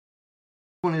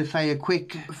I want to say a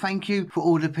quick thank you for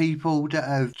all the people that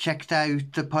have checked out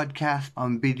the podcast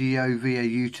on video via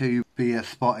YouTube, via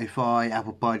Spotify,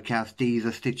 Apple Podcasts,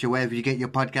 Deezer, Stitcher, wherever you get your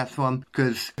podcast from.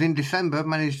 Because in December, I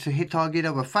managed to hit target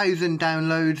of 1,000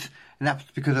 downloads, and that's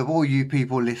because of all you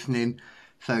people listening.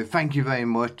 So thank you very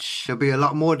much. There'll be a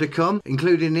lot more to come,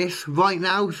 including this right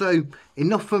now. So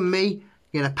enough from me.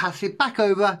 I'm going to pass it back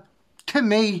over to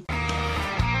me.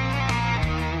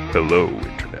 Hello,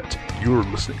 Internet. You're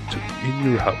listening to the In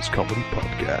Your House Comedy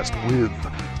Podcast with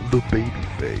the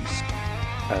Babyface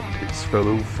and his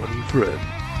fellow funny friend.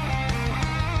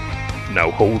 Now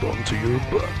hold on to your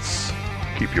butts.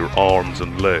 Keep your arms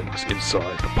and legs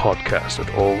inside the podcast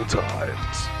at all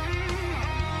times.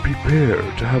 Prepare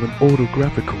to have an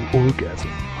autographical orgasm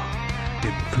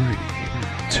in 3,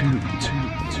 2,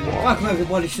 1. Welcome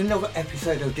everybody to another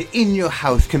episode of the In Your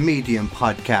House Comedian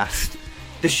Podcast.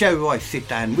 The show where I sit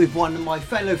down with one of my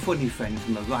fellow funny friends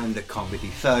from around the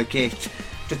comedy circuit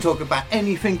to talk about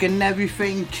anything and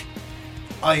everything.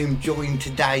 I am joined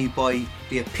today by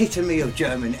the epitome of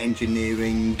German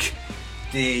engineering,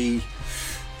 the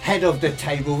head of the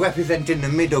table representing the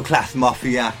middle class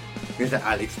mafia, Mr.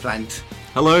 Alex Plant.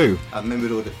 Hello. I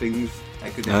remembered all the things I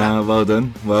could do. Well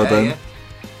done, well done. Yeah.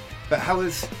 But how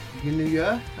was your new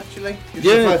year, actually? It's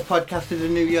Yeah. the first podcast of the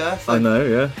new year. So I know,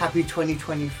 yeah. happy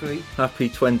 2023. Happy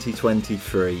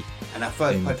 2023. And our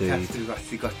first Indeed. podcast has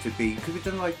actually got to be, because we've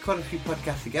done like quite a few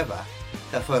podcasts together,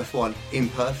 our first one in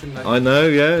person. Like, I know,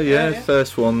 yeah. Yeah.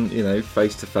 First one,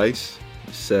 face to face.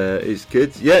 It's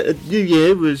good. Yeah, New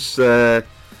Year was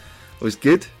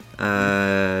good.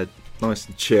 Nice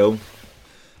and chill.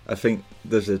 I think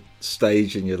there's a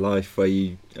stage in your life where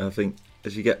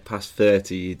as you get past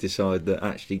 30, you decide that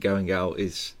actually going out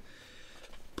is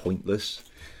pointless.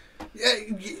 Yeah,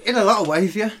 in a lot of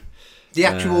ways, yeah. The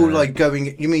actual,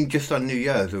 going, you mean just on New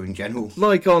Year's or in general?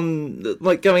 Like going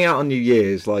out on New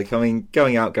Year's, going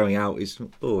out is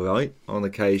all right on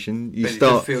occasion. You But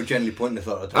start it does feel generally pointless a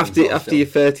lot of the time. after you're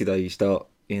 30 though, you start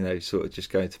sort of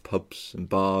just going to pubs and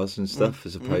bars and stuff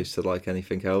as opposed to like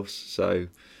anything else. So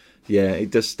yeah, it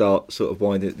does start sort of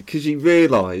winding, because you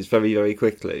realise very, very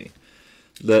quickly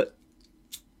that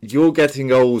you're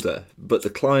getting older, but the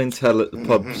clientele at the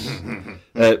pubs,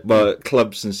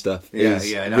 clubs and stuff,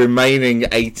 is remaining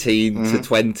 18 to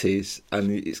 20s,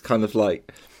 and it's kind of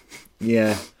like,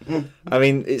 yeah. I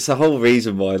mean, it's the whole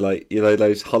reason why,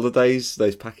 those holidays,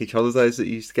 those package holidays that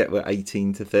you used to get were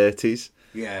 18 to 30s.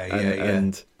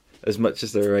 And as much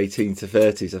as they were 18 to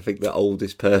 30s, I think the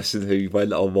oldest person who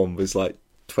went on one was like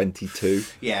 22.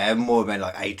 Yeah, more than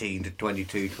like 18 to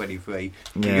 22, 23.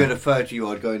 If Yeah. you're a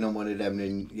 30-year-old going on one of them,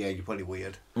 then yeah, you're probably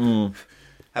weird.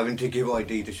 Having to give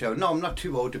ID to show, no, I'm not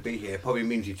too old to be here, probably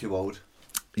means you're too old.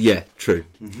 Yeah, true.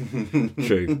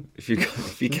 True. If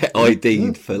you get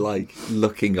ID'd for like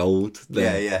looking old,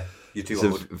 then Yeah, you're too it's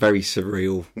old. a very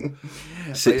surreal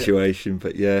situation.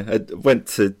 But yeah, I went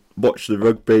to watch the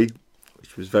rugby,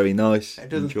 which was very nice. It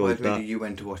doesn't Enjoyed surprise me that. that you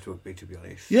went to watch rugby, to be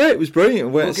honest. Yeah, it was brilliant.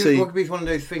 I went to see. Rugby's one of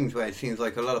those things where it seems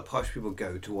like a lot of posh people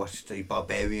go to watch the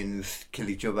barbarians kill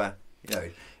each other. It's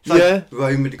like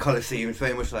Rome with the Colosseum. It's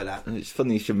very much like that. And it's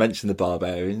funny you should mention the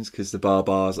Barbarians, because the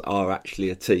Barbars are actually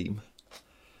a team.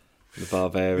 The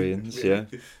Barbarians, yeah.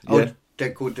 Oh,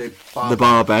 they're called the The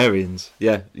Barbarians,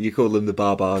 yeah. You call them the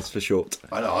Barbars for short.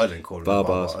 I know, I don't call them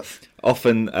Barbars. Barbars.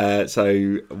 Often,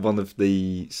 so one of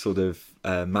the sort of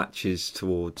matches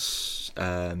towards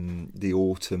the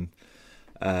autumn,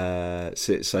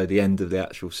 so the end of the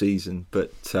actual season,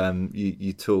 but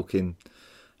you're talking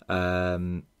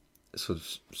sort of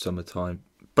summertime,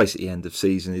 basically end of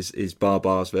season is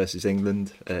Barbars versus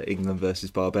England, England versus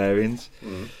Barbarians.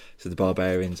 So the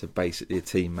Barbarians are basically a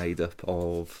team made up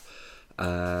of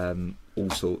all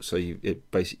sorts. So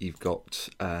you've got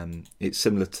it's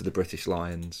similar to the British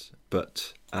Lions,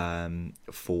 but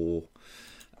for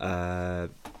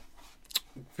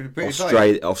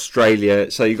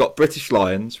Australia. So you've got British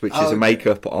Lions, which is a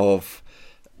makeup of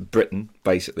Britain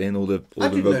basically, and all the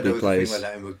rugby players. Like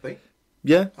that in rugby.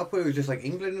 Yeah. I thought it was just like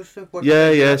England and stuff.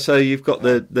 Yeah. So you've got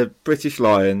the British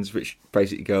Lions, which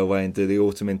basically go away and do the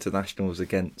autumn internationals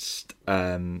against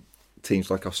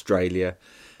teams like Australia,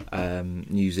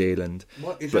 New Zealand.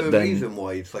 Is there a reason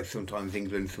why it's like sometimes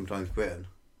England, sometimes Britain?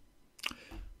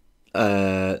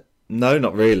 No,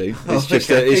 not really. It's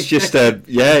just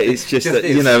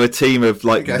a team of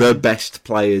like the best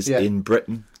players in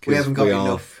Britain. We haven't got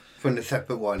enough from the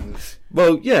separate ones.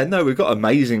 Well, yeah, no, we've got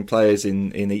amazing players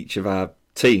in each of our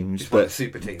teams, but a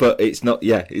super team. But it's not.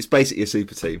 Yeah, it's basically a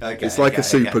super team. It's like a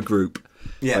super group,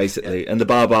 basically. And the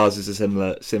Barbars is a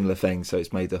similar thing. So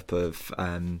it's made up of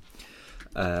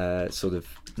sort of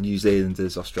New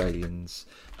Zealanders, Australians,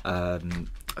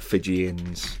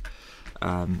 Fijians,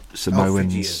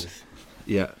 Samoans. Fijians.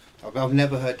 Yeah. I've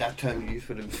never heard that term used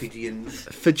for them. Fijians.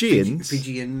 Fijians?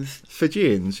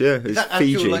 Fijians. Yeah. Is It's that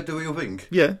Fiji. actual, like, the real thing?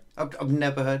 Yeah. I've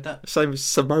never heard that. Same as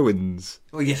Samoans.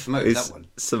 Oh, yes, Samoa, Is that one.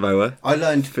 Samoa. I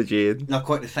learned Fijian. not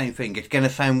quite the same thing. It's going to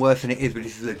sound worse than it is, but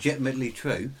this is legitimately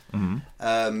true.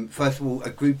 Mm-hmm. First of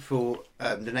all,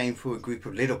 the name for a group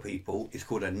of little people is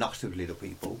called a knot of little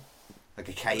people, like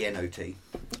a KNOT.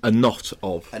 A knot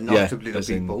of. A knot of little as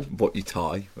in people. what you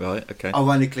tie, right? Okay.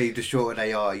 Ironically, the shorter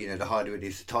they are, the harder it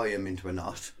is to tie them into a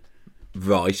knot.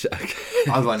 Right.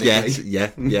 Okay. Ironically.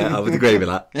 Yes. Yeah. I would agree with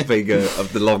that. Being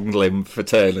of the long limb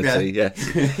fraternity. Yeah.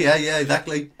 Yes. yeah,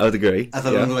 exactly. I would agree. As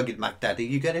a yeah. long-legged Mac Daddy,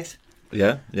 you get it?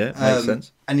 Yeah. Makes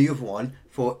sense. And the other one,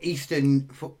 it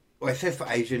says for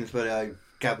Asians, but I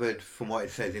gathered from what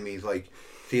it says, it means like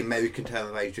the American term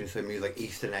of Asian, so it means like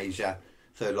Eastern Asia,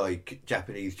 so like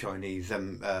Japanese, Chinese,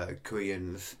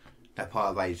 Koreans, they're part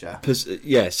of Asia.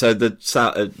 So the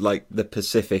south, like the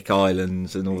Pacific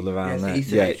Islands and all around Yes,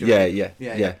 there. Eastern Yeah.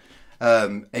 Asia.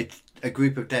 It's a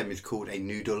group of them is called a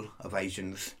noodle of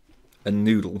Asians. A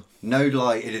noodle. No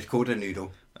lie, it is called a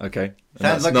noodle. Okay. And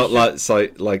Sounds that's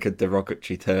like not like a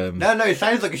derogatory term. No, it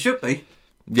sounds like it should be.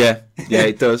 Yeah,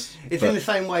 it does. It's in the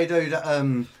same way though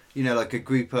that like a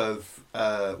group of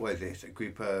a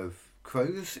group of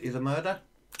crows is a murder.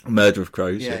 Murder of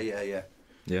crows. Yeah.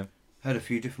 Heard a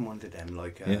few different ones of them,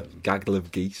 like Gaggle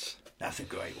of geese. that's a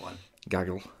great one.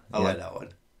 Gaggle. I like that one.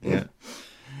 Yeah.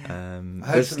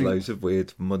 There's loads of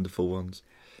weird, wonderful ones.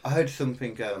 I heard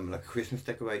something like a Christmas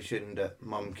decoration that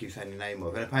Mum keeps saying the name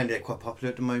of, and apparently they're quite popular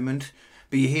at the moment.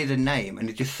 But you hear the name, and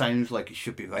it just sounds like it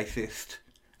should be racist.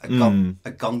 A gonk.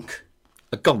 A gonk.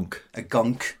 A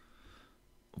gonk.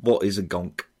 What is a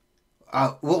gonk?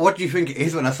 What do you think it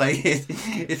is when I say it?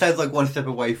 It sounds like one step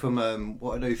away from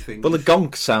what are those things? Well, a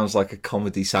gonk sounds like a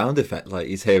comedy sound effect, like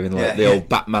he's hearing the old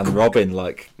Batman Robin,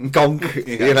 like gonk.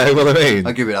 Yeah. You know what I mean?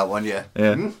 I'll give you that one, yeah.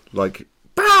 Yeah, like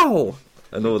bow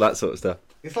and all that sort of stuff.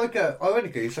 It's like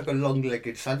ironically, it's like a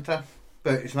long-legged Santa,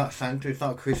 but it's not Santa. It's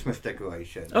not a Christmas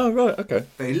decoration. Oh right, okay.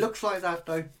 But it looks like that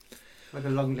though, like a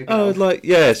long-legged. Oh,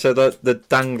 elf. so the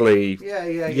dangly.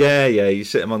 Yeah. You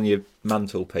sit them on your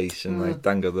mantelpiece and they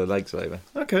dangle their legs over.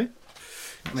 Okay.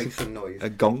 Makes some noise. A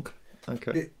gonk.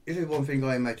 Okay. This is one thing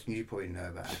I imagine you probably know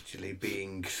about, actually,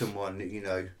 being someone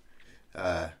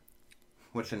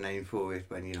what's the name for it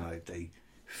when the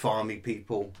farmy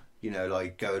people.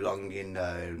 Like go along in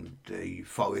the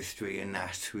forestry and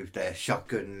that with their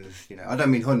shotguns. I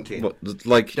don't mean hunting. What,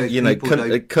 like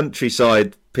Those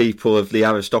countryside people of the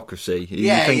aristocracy? Are you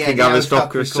thinking the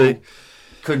aristocracy?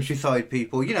 Countryside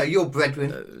people. Your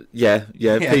brethren.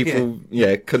 People.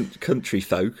 Country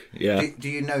folk. Yeah. Do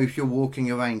you know if you're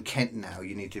walking around Kent now,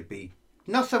 you need to be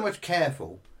not so much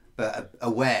careful, but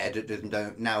aware that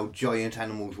there's now giant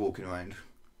animals walking around?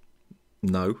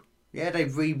 No. Yeah,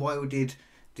 they've rewilded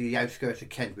the outskirts of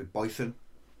Kent with bison.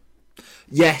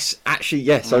 Yes, actually,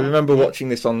 yes. I remember watching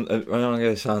this on. I'm going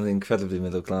to sound incredibly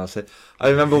middle class here. I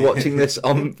remember watching this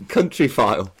on Country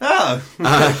File. Oh,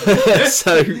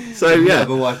 so yeah.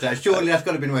 Never watched that. Surely that's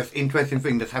got to be the most interesting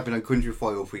thing that's happened on Country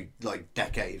File for like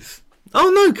decades. Oh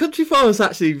no, Country File is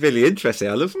actually really interesting.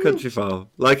 I love Country File.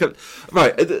 Like, one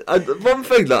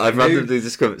thing that I've randomly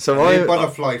discovered. So a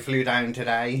butterfly flew down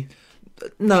today.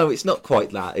 No, it's not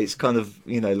quite that. It's kind of,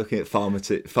 looking at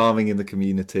farming in the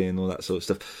community and all that sort of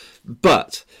stuff.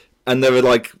 And there are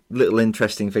like little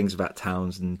interesting things about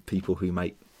towns and people who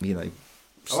make,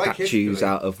 statues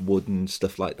out of wood and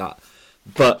stuff like that.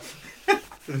 But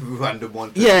random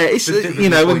one. Yeah, it's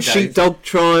and sheepdog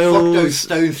trials,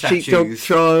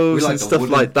 and stuff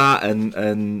like that,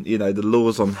 and the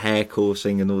laws on hare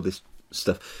coursing and all this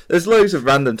stuff. There's loads of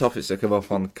random topics that come up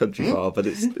on Country File, but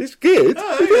it's good.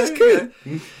 It's good.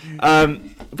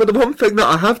 But the one thing that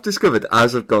I have discovered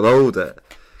as I've got older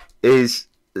is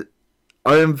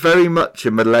I am very much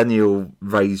a millennial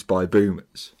raised by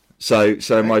boomers. So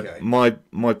my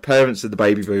parents are the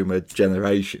baby boomer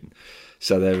generation,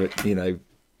 so they're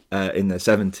in their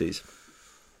 70s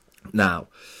now,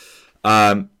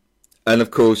 and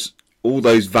of course all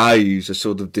those values are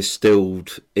sort of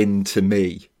distilled into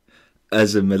me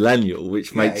as a millennial,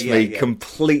 which makes me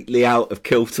completely out of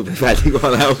kilter with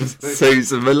anyone else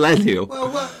who's a millennial.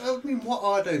 Well, I mean, what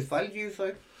are those values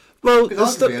though? Well,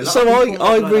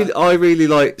 I really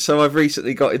like. So I've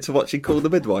recently got into watching Call the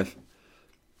Midwife.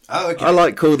 Oh, okay. I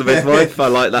like Call the Midwife. I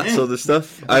like that sort of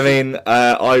stuff. I mean,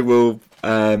 I will.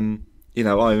 I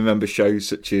remember shows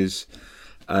such as.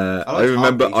 I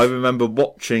remember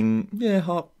watching.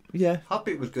 Heartbeat.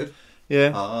 Heartbeat was good.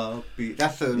 Yeah.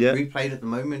 That's replayed at the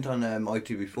moment on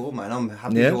ITV4, man. I'm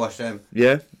happy to watch them.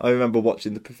 Yeah, I remember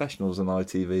watching The Professionals on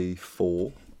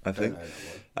ITV4, I think.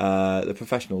 The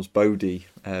Professionals, Bodie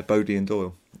and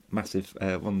Doyle. Massive,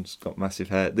 one's got massive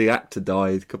hair. The actor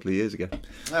died a couple of years ago.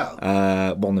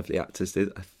 Oh. One of the actors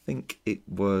did. I think it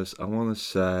was, I want to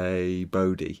say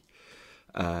Bodie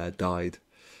died.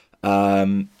 But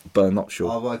I'm not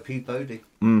sure. R.I.P. Bodie.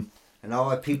 And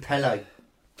R.I.P. Pele.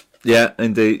 Yeah,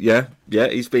 indeed. Yeah.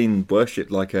 He's been worshipped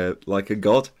like a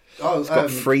god. Oh, he's got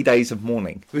 3 days of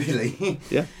mourning. Really?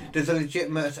 Yeah. There's a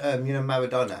legitimate,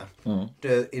 Maradona.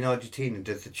 In Argentina,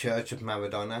 there's the Church of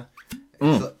Maradona.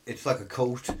 It's like a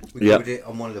cult. We covered it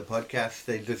on one of the podcasts.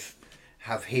 They just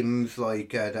have hymns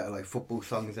that are like football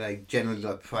songs, and they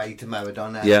generally pray to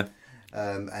Maradona. Yeah.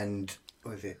 And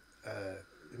what was it?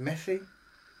 Messi?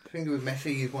 I think it was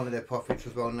Messi. He's one of their prophets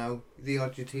as well now. Is he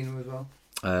Argentina as well?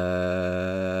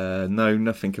 No,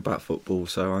 nothing about football,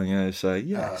 so I'm going to say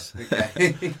yes.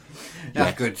 Okay.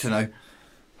 That's good to know.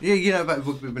 Yeah, you know about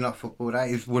rugby but not football. That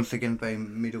is once again very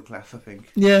middle class, I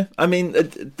think. Yeah, I mean,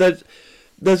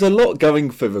 there's a lot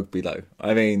going for rugby though.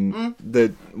 I mean,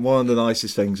 one of the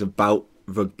nicest things about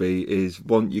rugby is,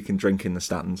 one, you can drink in the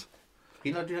stands.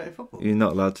 You're not doing that in football? You're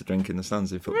not allowed to drink in the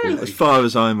stands in football. Really? As far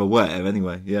as I'm aware,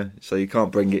 anyway, yeah. So you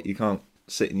can't bring it, you can't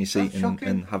sit in your seat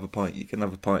and have a pint. You can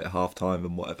have a pint at half time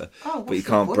and whatever. But you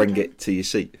can't bring it to your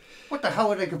seat. What the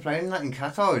hell are they complaining that in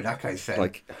Qatar in that case then?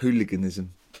 Like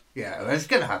hooliganism. Yeah, well, it's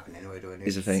going to happen anyway, doing it.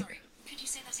 Is a thing. Sorry, could you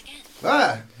say that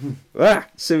again?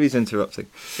 Siri's interrupting.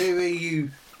 Siri,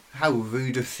 how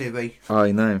rude of Siri.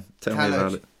 I know. Tell me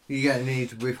about it. You're going to need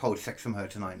to withhold sex from her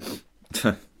tonight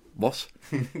now. What?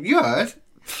 You heard?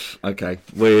 Okay,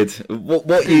 weird.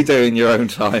 What you do in your own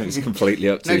time is completely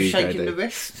up to No you. shaking KD. the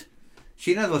wrist.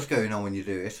 She knows what's going on when you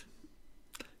do it.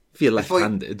 If you're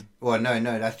left-handed, Well, no,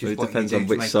 that's just it what depends you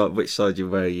do on which side you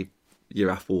wear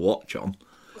your Apple Watch on.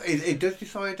 It does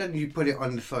decide, and you put it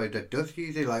on the side that does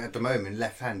use it. Like at the moment,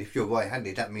 left hand. If you're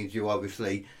right-handed, that means you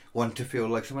obviously want to feel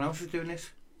like someone else is doing it.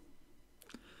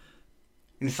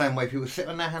 In the same way people sit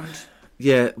on their hands.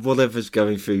 Yeah, whatever's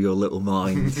going through your little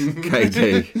mind,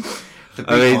 KD.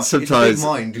 I mean, sometimes it's a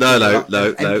big mind.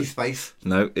 No. Empty space.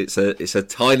 No, it's a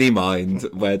tiny mind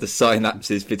where the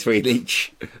synapses between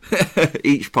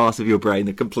each part of your brain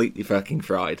are completely fucking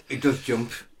fried. It does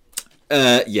jump.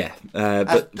 But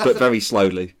very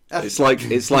slowly. It's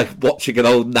like watching an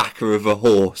old knacker of a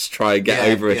horse try and get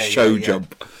over a show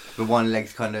jump. The one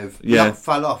leg's kind of not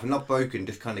fell off, not broken,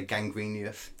 just kind of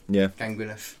gangrenous. Yeah.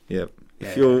 Gangrenous. Yeah.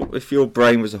 If your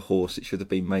brain was a horse, it should have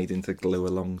been made into glue a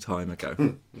long time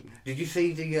ago. Did you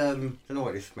see the I don't know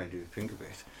what this made you think of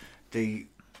it. The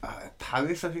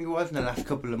Paris, I think it was, in the last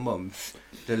couple of months,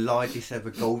 the largest ever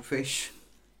goldfish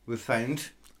was found.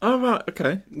 Oh right,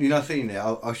 okay. You've not seen it?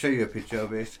 I'll show you a picture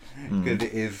of it because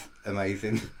it is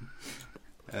amazing.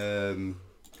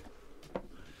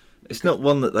 It's not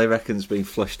one that they reckon's been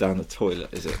flushed down the toilet,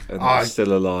 is it? And it's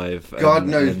still alive. God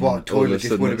knows what toilet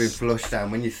this would have been flushed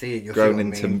down. When you see it, you'll grown see what I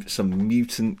into mean. some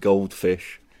mutant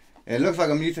goldfish. It looks like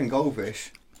a mutant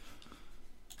goldfish.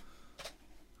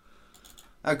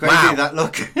 How crazy Wow. does that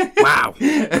look? Wow.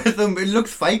 It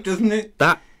looks fake, doesn't it?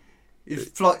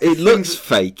 It looks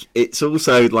fake. It's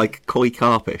also like koi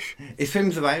carpish. It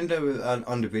swims around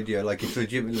on the video like it's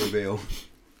legitimately real.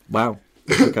 Wow.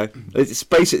 Okay. It's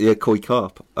basically a koi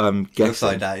carp. Looks Guessing.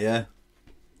 like that, yeah.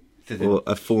 Or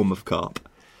a form of carp.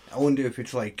 I wonder if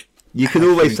it's like... You can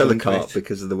always tell a carp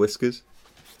because of the whiskers.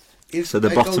 So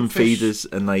the a bottom goldfish- feeders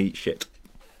and they eat shit.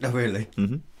 Oh, really?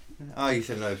 Mm-hmm. I used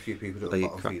to know a few people that They were eat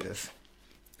bottom crap. feeders.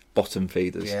 Bottom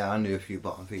feeders. Yeah, I knew a few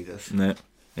bottom feeders. No.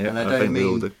 Yeah, And I think we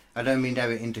all do. I don't mean they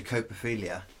were into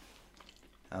coprophilia.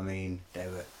 I mean they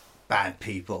were bad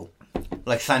people.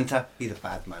 Like Santa, he's a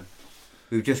bad man.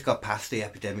 We've just got past the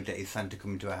epidemic that is Santa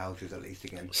coming to our houses at least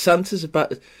again. Santa's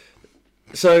about.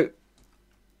 So,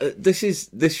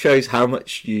 this shows how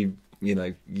much you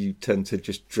tend to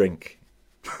just drink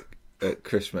at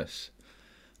Christmas.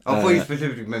 I thought you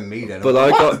specifically meant me then. But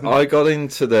I got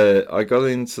into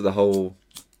the whole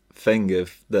thing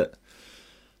of that,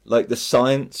 like the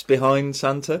science behind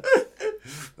Santa.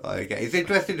 Okay, it's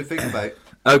interesting to think about.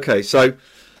 Okay, so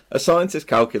a scientist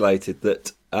calculated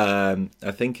that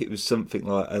I think it was something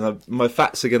like, and my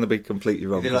facts are going to be completely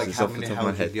wrong Is it because like it's how off the many top of my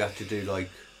houses head. you have to do like...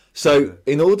 So,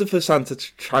 in order for Santa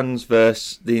to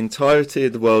transverse the entirety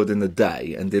of the world in a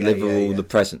day and deliver all the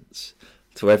presents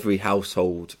to every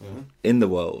household in the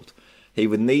world, he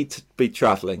would need to be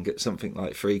travelling at something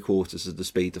like 3/4 of the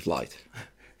speed of light.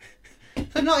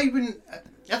 So not even...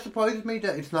 That surprises me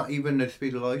that it's not even the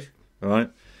speed of light. Right?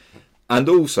 And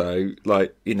also,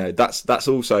 like, that's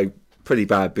also pretty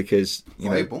bad because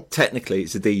Viable. technically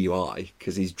it's a DUI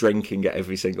because he's drinking at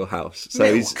every single house. So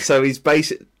Milk. he's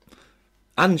basic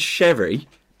and sherry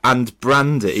and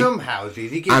brandy. Some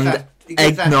houses, he And gives that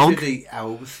eggnog. to the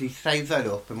elves, he saves that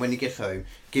up, and when he gets home,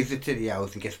 gives it to the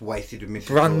elves and gets wasted with Mrs.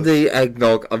 Brandy,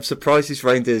 eggnog. I'm surprised his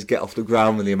reindeers get off the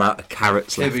ground with the amount of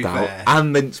carrots To left be out. fair.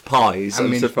 And mince pies. And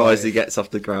I'm mince surprised pies. he gets off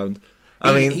the ground.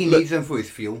 Claus. I mean, he look, needs them for his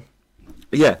fuel.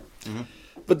 yeah.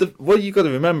 But what you got to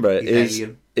remember He's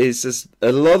alien. is there's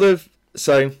a lot of...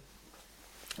 So,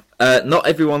 not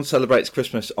everyone celebrates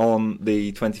Christmas on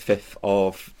the 25th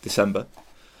of December.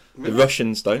 The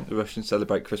Russians don't. The Russians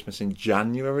celebrate Christmas in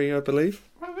January, I believe.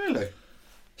 Oh, really?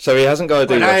 So he hasn't got to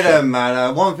do Well, they Russia. don't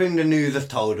matter. One thing the news has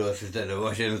told us is that the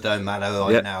Russians don't matter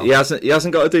right now. He hasn't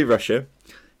got to do Russia.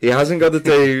 He hasn't got to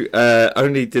do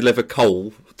only deliver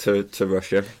coal to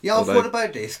Russia. Yeah, I've although- thought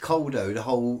about this. Coldo, the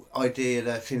whole idea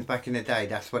that since back in the day,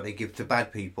 that's what they give to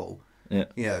bad people. Yeah.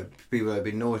 You know, people who have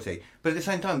been naughty. But at the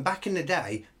same time, back in the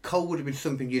day, coal would have been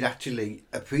something you'd actually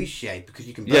appreciate because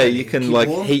you can burn Yeah, it you and can keep like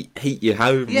warm. heat your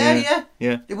home. Yeah.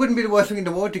 Yeah. It wouldn't be the worst thing in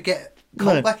the world to get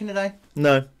coal No. back in the day.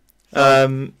 No.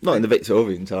 Not in the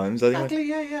Victorian times, anyway. Exactly,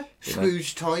 yeah.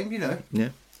 Scrooge time, you know. Yeah.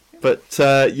 But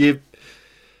you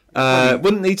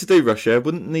wouldn't need to do Russia,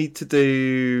 wouldn't need to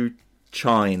do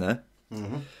China,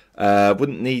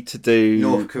 wouldn't need to do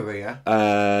North Korea.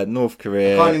 North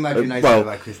Korea. Can't imagine they well,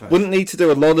 celebrate Christmas. wouldn't need to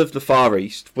do a lot of the Far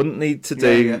East, wouldn't need to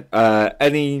do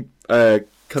any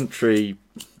country,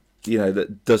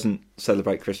 that doesn't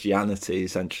celebrate Christianity,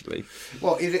 essentially.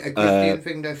 Well, is it a Christian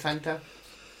thing though, Santa?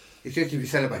 It's just if you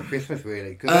celebrate Christmas,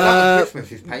 really. Because a lot of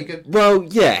Christmas is pagan. Well,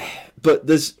 yeah, but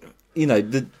there's,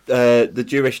 the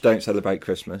Jewish don't celebrate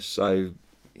Christmas, so,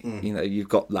 you've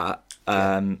got that.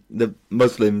 The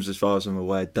Muslims, as far as I'm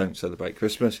aware, don't celebrate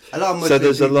Christmas. A lot of so Muslim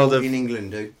there's a people lot of in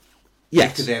England do.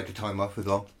 yes, Because they have the time off as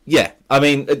well. yeah. I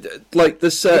mean, like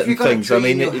there's If certain you've got things. a I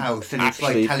tree mean, in your house and it's actually,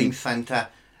 like if telling you- Santa,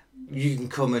 you can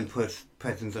come and put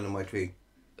presents under my tree.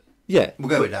 yeah, We'll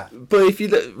go with that. But if you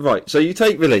look, right, so you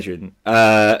take religion,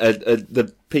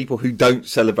 the people who don't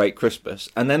celebrate Christmas,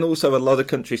 and then also a lot of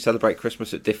countries celebrate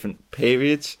Christmas at different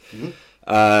periods.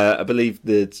 I believe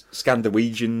the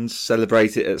Scandinavians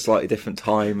celebrate it at a slightly different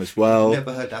time as well.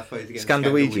 Never heard that phrase again.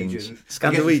 Scandinavians. I guess it's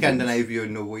Scandinavians. Scandinavia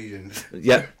and Norwegians.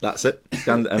 Yeah, that's it.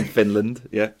 And Finland,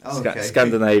 yeah. Oh, okay.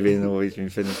 Scandinavian, Norwegian,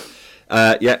 Finland.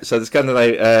 Yeah, so the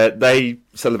Scandinavian, they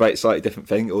celebrate a slightly different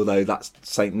thing, although that's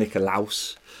St.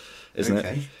 Nicolaus, isn't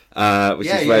Okay. it? Which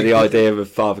is where the idea of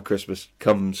Father Christmas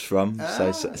comes from.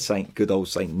 So good old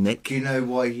St. Nick. Do you know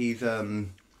why he's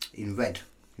in red?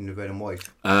 In the red and white?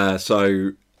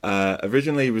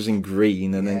 Originally it was in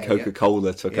green, and then Yeah,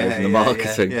 Coca-Cola took over the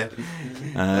marketing.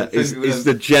 Yeah. Is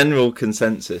the general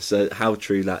consensus. How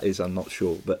true that is, I'm not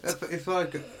sure. But It's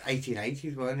like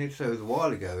 1880s, wasn't it? So it was a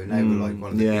while ago, and they were like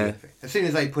one of the yeah. biggest. As soon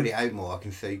as they put it out more, I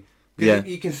can see. 'Cause Yeah.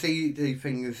 You can see the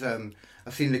things.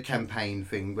 I've seen the campaign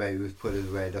thing where he was put as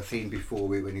red. I've seen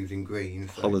before it when he was in green.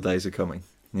 So. holidays are coming.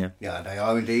 Yeah. Yeah, they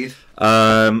are indeed.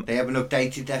 Um, They haven't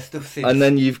updated their stuff since. and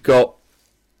then you've got.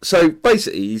 So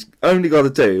basically, he's only got to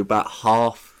do about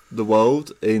half the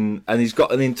world and he's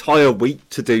got an entire week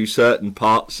to do certain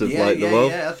parts of the world.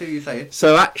 Yeah, I see what you're saying.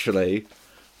 So actually,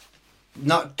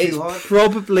 Not it's too hard.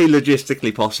 probably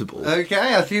logistically possible.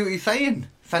 Okay, I see what you're saying.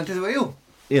 Santa's real.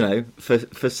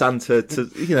 For Santa to,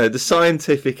 the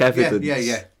scientific evidence.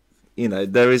 Yeah.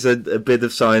 There is a bit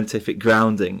of scientific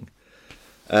grounding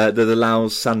that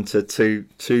allows Santa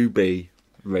to be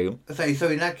real. So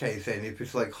in that case, then, if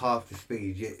it's like half the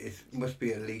speed, it must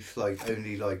be at least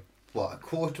only a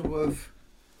quarter of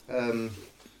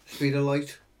speed of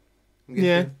light. I'm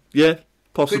guessing. Yeah,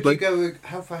 possibly. Could you go?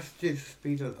 How fast is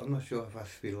speed? I'm not sure how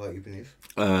fast speed of light even is.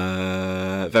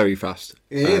 Very fast.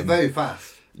 It is very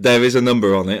fast. There is a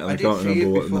number on it, and I did can't see remember it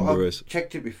what the before. number I is.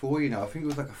 checked it before. I think it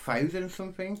was like 1,000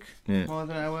 something miles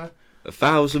an hour.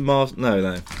 1,000 miles?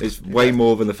 No, it's way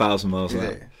more than 1,000 miles an Is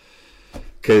hour. it?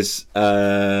 Because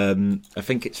I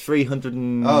think it's 300.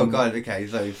 Oh god, okay,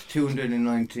 so it's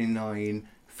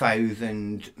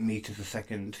 299,000 meters a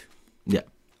second. Yeah.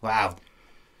 Wow,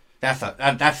 that's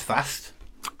fast.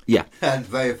 Yeah. That's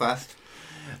very fast.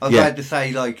 I was Yeah. about to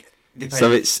say depends.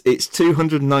 So it's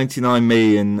 299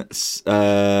 million.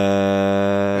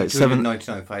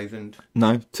 299,000.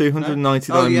 No,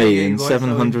 299 Oh, yeah, million you're right,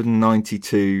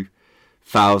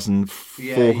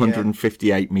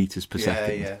 792,458 meters per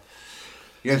second. Yeah.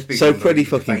 You have to speak So in pretty the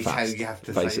fucking debate how fast, you have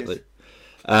to basically.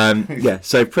 Say it.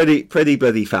 So pretty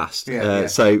bloody fast. Yeah.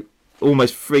 So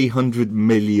almost 300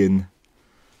 million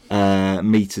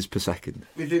meters per second.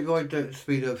 Is it right that the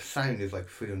speed of sound is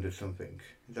 300 something?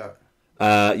 Is that?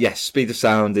 Yes, speed of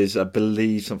sound is, I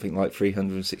believe, something like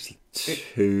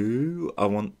 362. I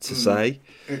want to say.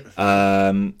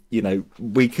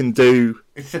 We can do.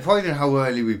 It's surprising how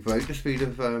early we broke the speed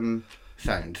of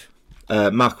sound.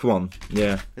 Mach 1,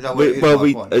 yeah. Is that what it is, Mach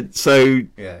 1?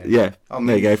 Yeah.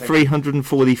 There you go.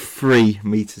 343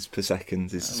 meters per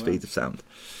second is the speed of sound.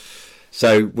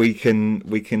 So we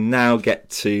can now get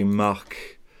to Mach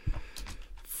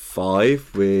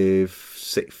 5 with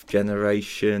 6th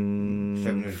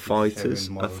generation fighters.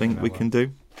 I think we can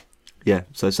do. Yeah,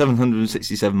 so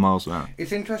 767 miles an hour.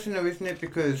 It's interesting though, isn't it?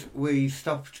 Because we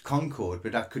stopped Concorde,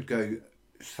 but that could go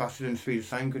faster than the speed of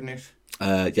sound, couldn't it?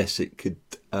 Yes, it could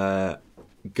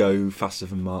go faster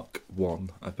than Mach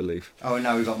 1, I believe. Oh, and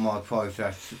now we've got Mach 5.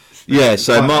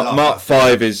 So Mach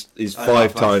 5 is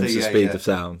 5 times the speed of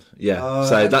sound. Yeah,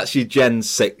 so that's your Gen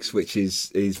 6, which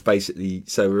is basically...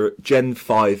 So we're at Gen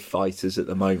 5 fighters at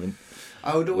the moment.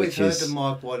 I would always heard of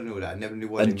Mach 1 and all that. I never knew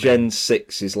what and Gen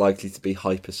 6 is likely to be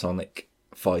hypersonic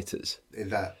fighters. Is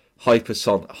that...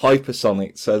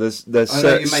 Hypersonic. So there's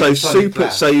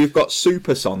so you've got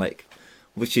supersonic,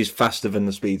 which is faster than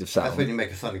the speed of sound. That's when you make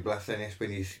a sonic blast, then it's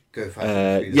when you go faster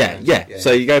than the speed of sound. Yeah.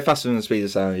 So you go faster than the speed of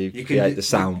sound, you create the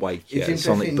sound wave,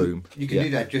 sonic boom. You can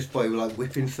do that just by like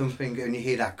whipping something, and you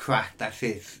hear that crack. That's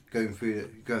it, going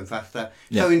faster.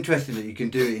 Yeah. So interesting that you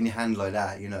can do it in your hand like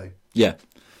that, you know. Yeah.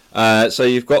 So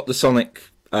you've got the sonic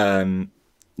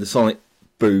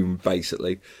boom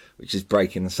basically, which is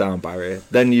breaking the sound barrier.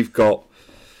 Then you've got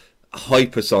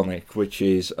hypersonic, which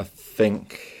is I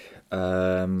think.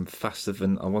 Faster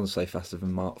than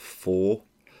Mach 4,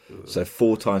 so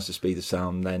 4 times the speed of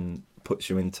sound, then puts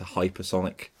you into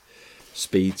hypersonic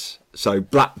speeds. So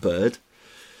Blackbird,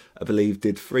 I believe,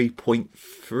 did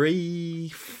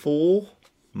 3.34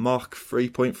 Mach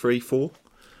 3.34.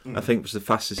 I think was the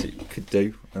fastest it could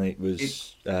do, and it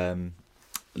was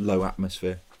low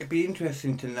atmosphere. It'd be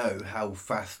interesting to know how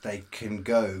fast they can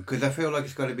go, because I feel like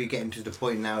it's got to be getting to the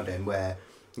point now then where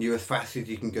you're as fast as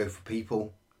you can go for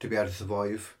people to be able to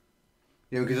survive.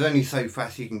 You know, because there's only so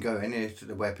fast you can go in it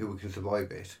where people can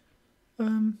survive it.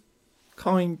 With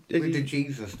the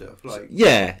G's and stuff, like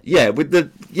with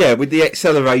the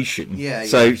acceleration.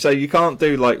 So you can't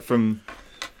do like from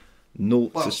 0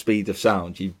 to speed of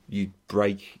sound. You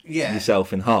break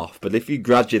yourself in half. But if you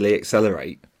gradually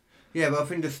accelerate. Yeah, but I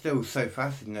think they're still so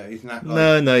fast, isn't it? Isn't that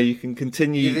like... No, you can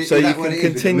continue. You can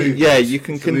continue. Yeah, you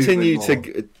can continue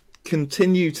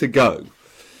to go.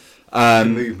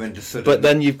 But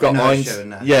then you've got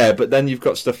but then you've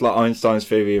got stuff like Einstein's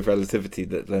theory of relativity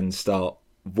that then start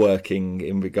working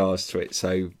in regards to it.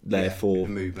 So therefore,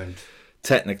 the movement.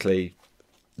 Technically,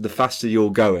 the faster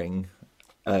you're going,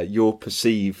 your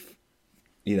perceived,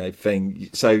 thing.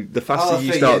 So the faster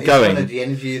you start going, kind of the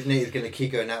energy, isn't it? It's going to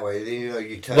keep going that way.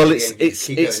 You turn. Well, it's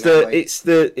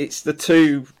the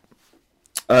two.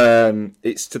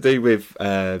 It's to do with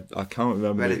I can't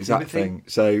remember the exact thing.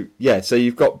 So so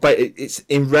you've got, but it's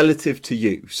in relative to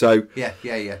you. So yeah.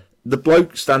 The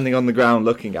bloke standing on the ground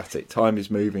looking at it, time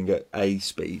is moving at a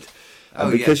speed,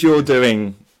 and because you're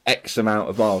doing X amount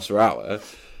of miles per hour,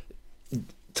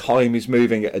 time is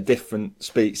moving at a different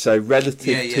speed. So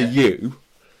relative to you,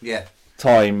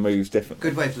 time moves differently.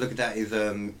 Good way to look at that is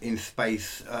in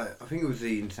space. I think it was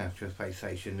the International Space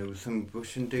Station. There was some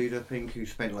Russian dude, I think, who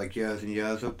spent like years and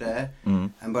years up there.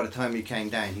 And by the time he came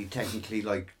down, he technically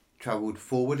like travelled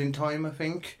forward in time. I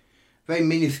think very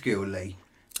minusculely.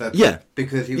 But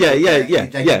because he was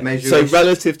So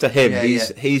relative to him,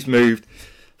 he's moved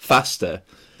faster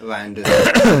around the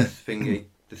thingy,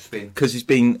 the spin, because he's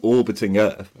been orbiting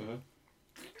Earth.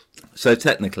 So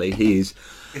technically, he is.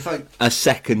 It's like a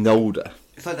second older.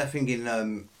 It's like that thing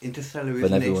in Interstellar, isn't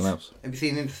than everyone else. Have you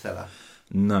seen Interstellar?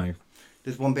 No.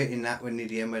 There's one bit in that when near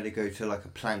the end where they go to like a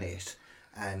planet,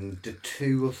 and the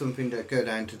two or something that go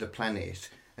down to the planet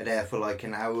are there for like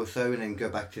an hour or so, and then go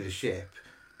back to the ship.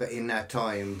 But in that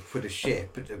time for the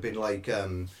ship, it had been like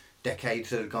decades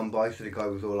that had gone by, so the guy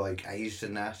was all like aged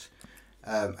and that.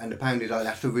 And apparently, like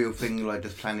that's a real thing. Like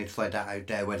there's planets like that out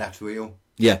there where that's real.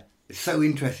 Yeah. It's so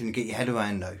interesting to get your head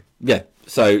around, though. Yeah,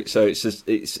 so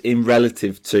it's in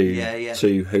relative to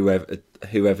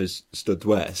whoever's stood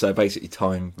where. So basically,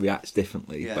 time reacts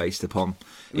differently based upon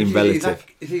relative.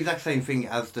 It's the exact same thing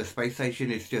as the space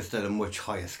station. It's just at a much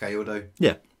higher scale, though.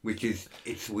 Yeah,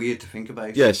 it's weird to think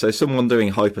about. Yeah, so someone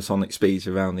doing hypersonic speeds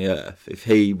around the Earth, if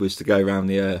he was to go around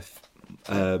the Earth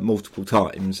multiple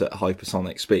times at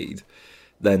hypersonic speed,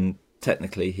 then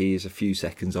technically he is a few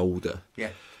seconds older. Yeah,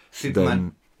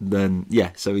 Superman.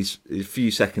 So he's a few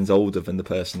seconds older than the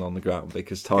person on the ground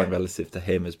because time relative to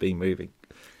him has been moving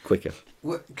quicker.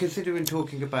 Well, considering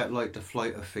talking about like the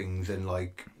flight of things and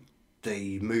like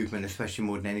the movement, especially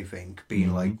more than anything, being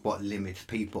Mm-hmm. like what limits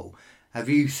people. Have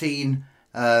you seen,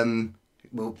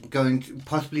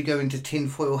 possibly go into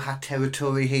tinfoil hat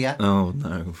territory here? Oh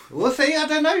no. Well, see, I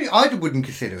don't know. I wouldn't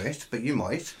consider it, but you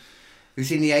might. Have you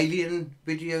seen the alien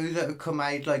videos that have come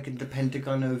out, like in the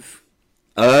Pentagon of...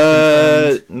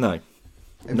 No. Have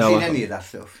No, you I seen haven't. any of that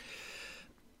stuff?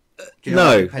 Do you know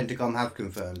No. what the Pentagon have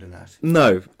confirmed and that?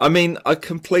 No. I mean, I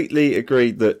completely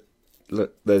agree that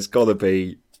look, there's got to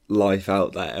be life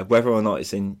out there, whether or not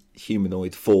it's in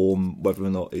humanoid form, whether or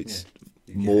not it's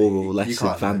more or You less can't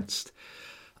know. advanced.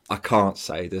 I can't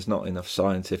say. There's not enough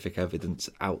scientific evidence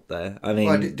out there. I mean,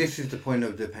 Well, this is the point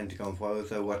of the Pentagon files,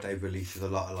 though. What they've released is a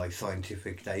lot of like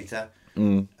scientific data,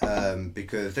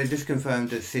 because they just confirmed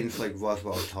that since like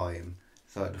Roswell time,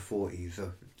 so like the 40s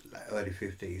or early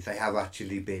 50s, they have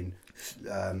actually been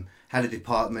had a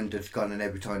department that's gone, and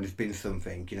every time there's been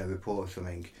something, report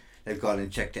something, they've gone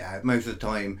and checked it out. Most of the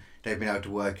time, they've been able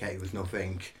to work out it was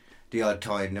nothing. The odd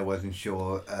time they wasn't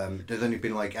sure. There's only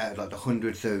been like out of like the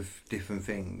hundreds of different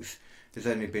things. There's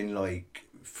only been like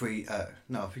 3.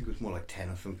 No, I think it was more like 10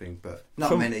 or something, but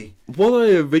not From many. what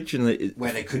I originally,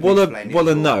 Where they couldn't what explain it I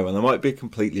before. know, and I might be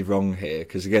completely wrong here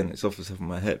because again, it's off the top of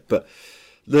my head, but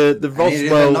the And it is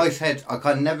Roswell, a nice head. I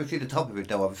can never see the top of it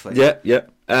though. Obviously. yeah.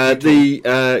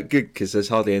 Good because there's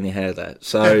hardly any hair there,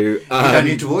 so You don't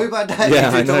need to worry about that.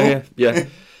 yeah, I at know, all. yeah.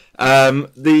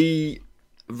 The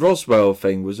Roswell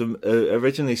thing was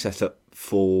originally set up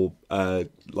for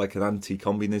like an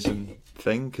anti-communism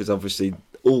thing because obviously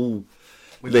all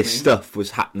What do you this mean? stuff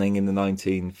was happening in the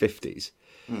 1950s,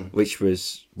 which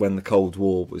was when the Cold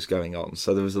War was going on.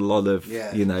 So there was a lot of,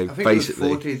 Yeah. you know, I think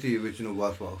basically. it was 40s, the original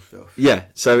Roswell stuff. Yeah,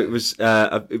 so it was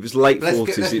late Let's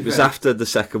 40s. be It was fair. after the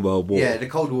Second World War. Yeah, the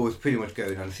Cold War was pretty much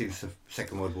going on since the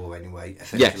Second World War anyway,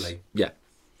 essentially. Yes.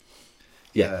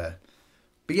 Yeah.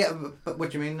 But yeah, but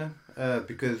what do you mean though?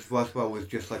 Because Roswell was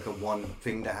just like a one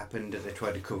thing that happened that they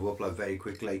tried to cover up like very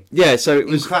quickly. Yeah. So it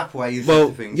In was crap ways. well.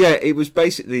 that's the thing. Yeah, it was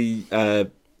basically.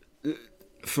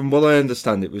 From what I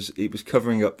understand, it was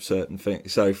covering up certain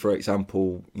things. So, for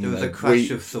example, There was know, a crash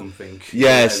of something.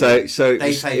 Yeah, You know, so it they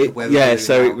was, say it, the weather yeah, balloon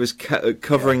so now. it was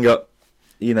covering up,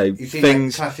 you know, You see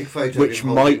things that classic photo of which him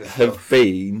holding might the have stuff.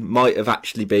 might have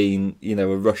actually been, you know,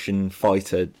 a Russian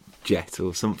fighter jet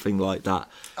or something like that.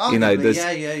 You know, Arguably, there's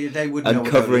yeah, they would know and what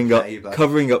they were covering up looking at, but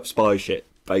covering up spy shit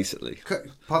basically.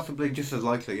 possibly just as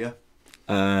likely, yeah.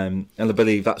 And I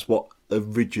believe that's what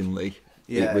originally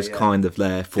Yeah, it was yeah. kind of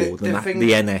there for The the thing-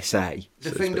 NSA. The so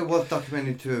to thing that speak. was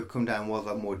documented to have come down was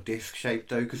like more disc shaped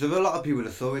though, because there were a lot of people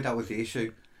that saw it. That was the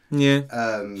issue. Yeah.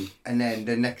 And then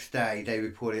the next day they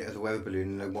reported it as a weather balloon,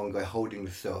 and then one guy holding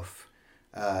the stuff.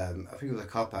 I think it was a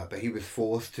cop out, but he was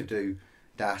forced to do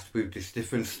that with this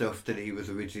different stuff that he was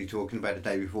originally talking about the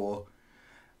day before.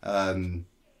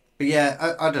 But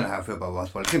yeah, I don't know how I feel about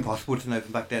Roswell. It's impossible to know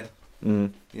from back then.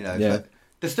 You know. Yeah. But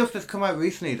the stuff that's come out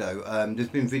recently though, there's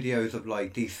been videos of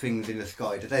like these things in the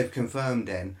sky that they've confirmed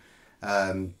then.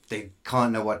 They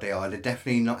can't know what they are. They're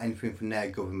definitely not anything from their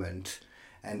government.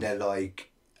 And they're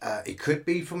like, it could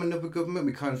be from another government.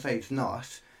 We can't say it's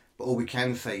not. But all we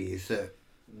can say is that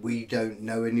we don't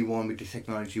know anyone with this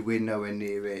technology. We're nowhere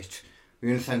near it. We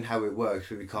understand how it works,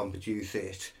 but we can't produce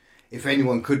it. If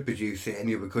anyone could produce it,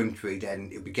 any other country, then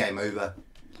it would be game over.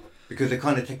 Because the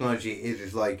kind of technology it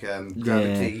is like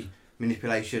gravity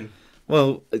manipulation.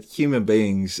 Well, human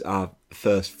beings are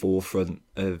first forefront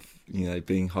of, you know,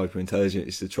 being hyper intelligent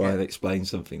is to try and explain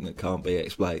something that can't be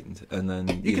explained, and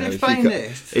then You can know, explain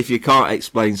if it. If you can't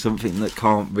explain something that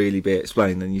can't really be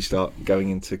explained, then you start going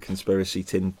into conspiracy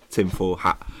tinfoil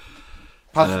hat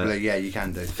Possibly, yeah, you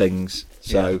can do. things.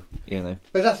 So you know,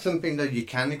 But that's something that you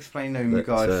can explain though, in But,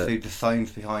 regards to the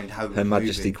science behind how Her it's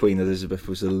Majesty moving. Queen Elizabeth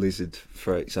was a lizard,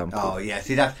 for example. Oh yeah,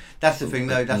 see that's the thing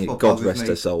though. That's Yeah, what God bothers rest me.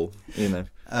 her soul. You know.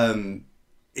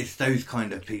 It's those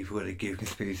kind of people that give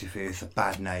conspiracy theorists a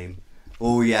bad name.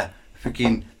 Oh yeah,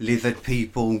 freaking lizard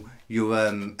people. Your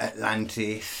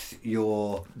Atlantis.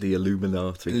 Your The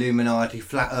Illuminati. Illuminati.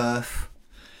 Flat Earth.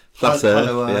 Flat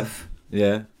Hollow Earth.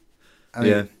 Yeah. I mean,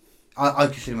 Yeah. I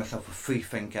consider myself a free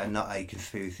thinker, not a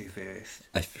conspiracy theorist.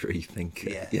 A free thinker.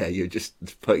 Yeah. Yeah, you're just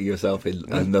putting yourself in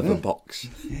another box,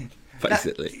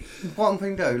 basically. One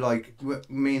thing though, like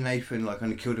me and Nathan, like on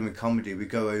the Kill Them with Comedy, we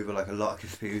go over like a lot of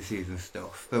conspiracies and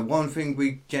stuff. But one thing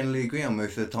we generally agree on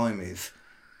most of the time is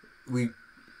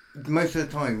most of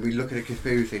the time we look at a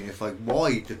conspiracy and it's like,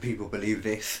 why do people believe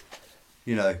this?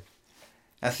 You know,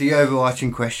 that's the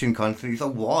overarching question constantly. It's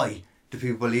like, why do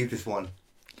people believe this one?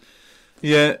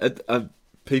 Yeah,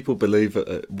 people believe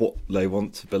what they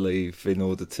want to believe in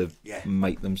order to Yeah.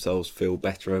 make themselves feel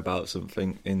better about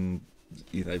something in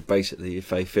basically if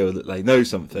they feel that they know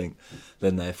something,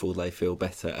 then therefore they feel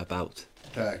better about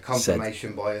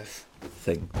confirmation bias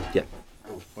thing. Yeah.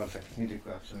 Oh, 1 second. You do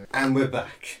grab something. And we're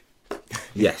back.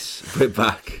 Yes, we're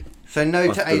back. So no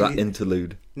After to aliens. that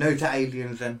interlude. No to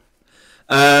aliens then.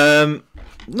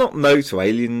 Not no to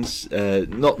aliens.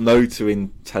 Not no to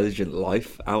intelligent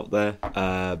life out there.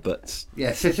 But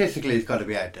yeah, statistically it's got to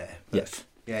be out there. Yes.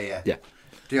 Yeah. Yeah.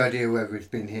 The idea whether it's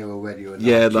been here already or not.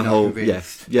 Yeah, the whole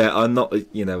convinced. yeah. I'm not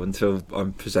until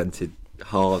I'm presented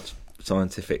hard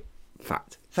scientific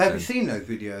fact. So have you seen those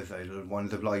videos though, the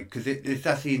ones of like, because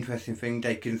that's the interesting thing,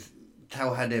 they can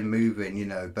tell how they're moving,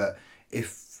 but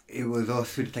if it was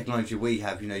us with the technology we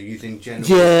have, using general...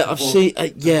 Yeah,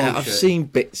 I've seen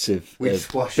bits of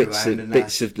squash around and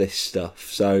bits of this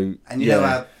stuff, so... And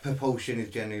our propulsion is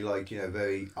generally like,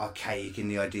 very archaic in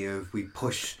the idea of we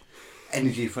push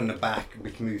energy from the back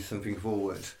which moves something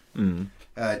forward. Mm.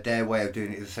 Their way of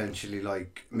doing it is essentially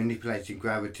like manipulating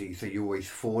gravity, so you're always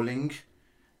falling.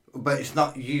 But it's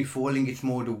not you falling, it's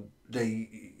more the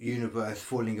universe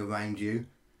falling around you.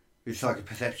 It's like a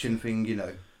perception thing,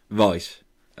 Right.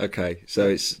 Okay. So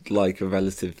it's like a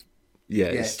relative...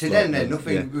 Yeah, yeah, to them they're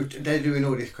nothing... Yeah. They're doing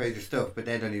all this crazy stuff, but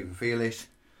they don't even feel it.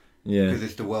 Yeah. Because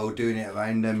it's the world doing it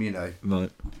around them,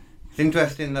 Right. It's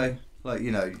interesting though. Like,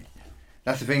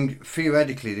 that's the thing.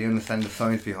 Theoretically, they understand the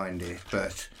science behind it,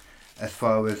 but as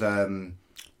far as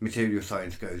material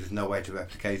science goes, there's no way to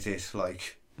replicate it.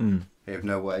 Like... They have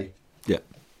no way. Yeah.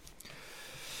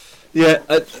 Yeah.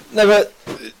 No, but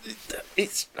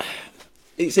it's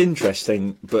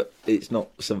interesting, but it's not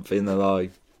something that I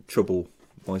trouble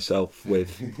myself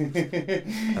with.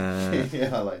 Yeah,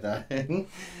 I like that. I'm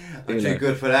too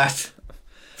good for that.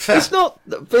 It's not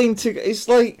being too. It's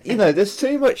like there's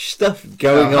too much stuff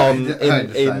going on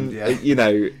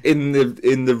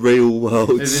in the real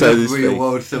world. There's so enough real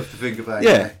world stuff to think about.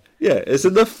 Yeah, there's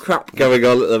enough crap going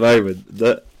on at the moment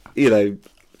that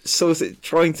sort of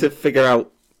trying to figure out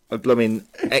a blooming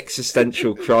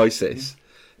existential crisis.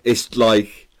 It's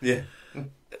like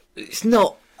it's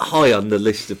not high on the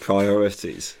list of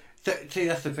priorities. So, see,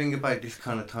 that's the thing about this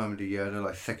kind of time of the year,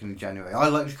 like 2nd of January. I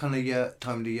like this kind of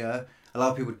time of the year. A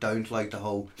lot of people don't like the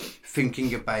whole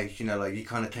thinking about, like you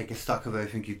kind of take a stock of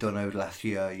everything you've done over the last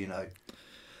year,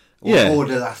 or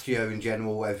the last year in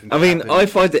general. I mean, I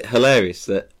find it hilarious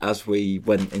that as we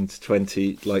went into the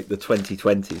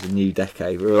 2020s, a new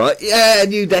decade, we were like, yeah,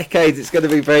 new decade, it's going to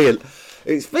be brilliant.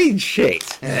 It's been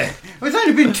shit. Yeah. Well, it's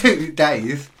only been 2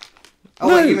 days. Oh,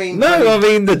 no, what you mean? No, I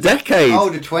mean the decade. Oh,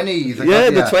 the 20s. The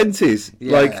 20s.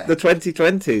 Yeah. Like the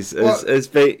 2020s has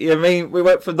been. I mean, we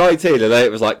went from 19 and then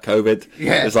it was like COVID.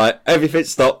 Yeah. It was like everything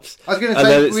stops. I was going to say,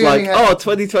 and then it's like,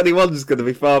 2021 is going to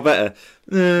be far better.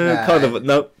 Kind of,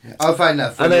 no. I find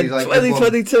that funny. And then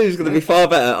 2022 is going to be far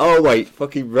better. Oh wait,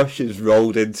 fucking Russia's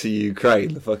rolled into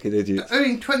Ukraine. The fucking idiots. I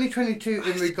mean, 2022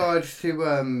 in regards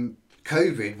to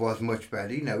COVID was much better.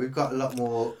 We've got a lot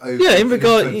more. In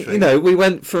regard, we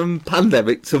went from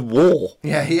pandemic to war.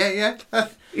 Yeah.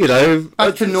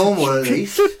 Back to normal at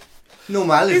least.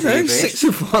 Normality. 6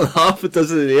 of one, half a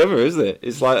dozen of the other, isn't it?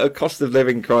 It's like a cost of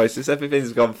living crisis.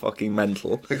 Everything's gone fucking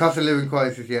mental. The cost of living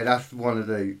crisis, that's one of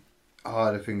the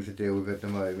harder things to deal with at the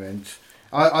moment.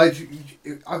 I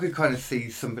could kind of see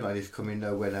something like this coming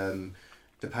though when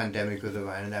the pandemic was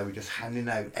around and they were just handing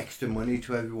out extra money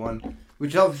to everyone,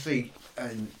 which obviously,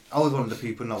 and I was one of the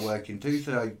people not working too,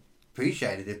 so I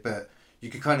appreciated it, but you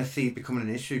could kind of see it becoming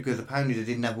an issue because apparently they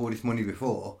didn't have all this money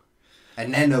before,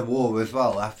 and then a war as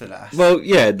well after that. Well,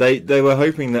 yeah, they were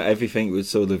hoping that everything would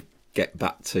sort of get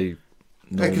back to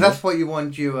normal. Because that's what you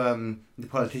want the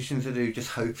politicians to do,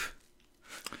 just hope.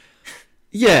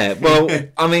 Yeah, well,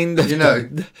 I mean,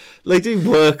 they do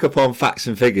work upon facts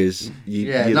and figures.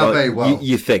 Not very well.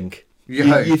 You think. You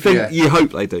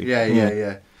hope they do.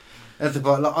 Yeah. That's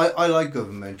about. I like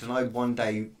government, and I one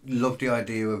day love the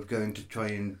idea of going to try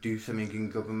and do something in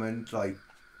government, like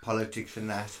politics and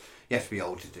that. You have to be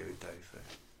old to do it though. So.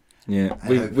 Yeah,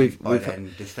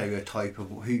 then the stereotype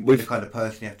of the kind of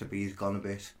person you have to be is gone a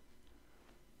bit.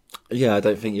 Yeah, I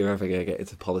don't think you're ever going to get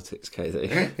into politics,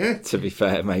 KD. To be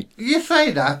fair, mate. You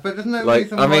say that, but there's no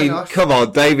reason why not. Come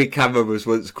on, David Cameron was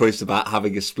once quizzed about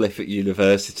having a spliff at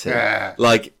university. Yeah.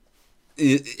 Like,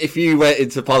 if you went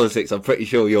into politics, I'm pretty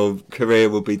sure your career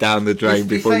would be down the drain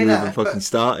before you even fucking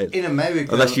started. In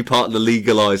America... Unless you're part of the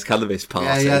legalised cannabis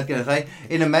party. Yeah, I was going to say.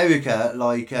 In America,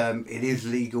 it is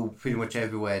legal pretty much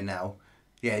everywhere now.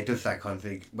 Yeah, it does that kind of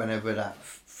thing. Whenever that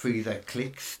freezer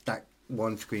clicks, that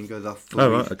one screen goes off for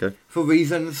okay. For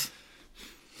reasons.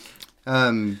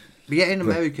 But yeah, in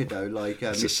America though, like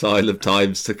It's a sign of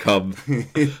times to come.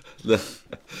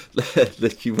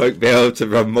 That you won't be able to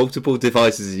run multiple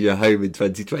devices in your home in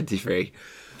 2023.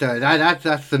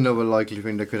 that's another likely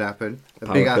thing that could happen.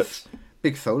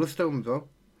 Big solar storm as well.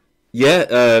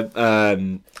 Yeah,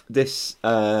 this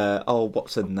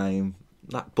what's her name?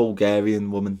 That Bulgarian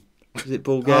woman. Is it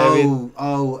Bulgarian?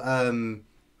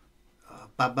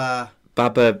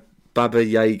 Baba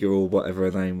Yaga or whatever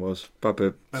her name was.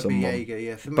 Baba someone. Yaga,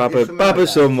 yeah. Baba like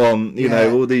someone, you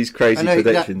know, all these crazy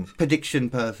predictions. That prediction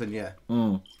person, yeah.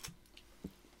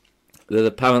 That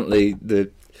apparently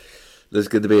there's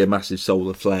going to be a massive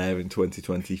solar flare in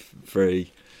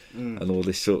 2023 and all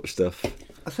this sort of stuff.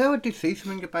 I did see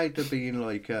something about there being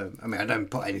like, I don't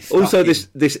put any stuff also, in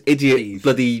this idiot these.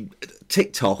 bloody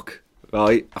TikTok,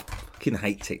 right? I fucking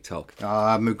hate TikTok.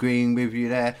 I'm agreeing with you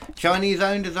there. Chinese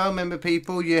owned as well, remember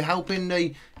people. You're helping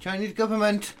the Chinese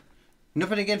government.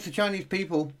 Nothing against the Chinese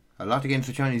people. A lot against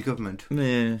the Chinese government.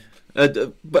 Yeah.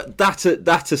 But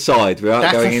that aside,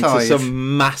 without going into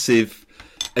some massive,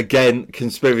 again,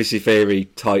 conspiracy theory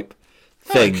type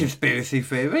thing. Conspiracy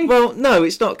theory? Well, no,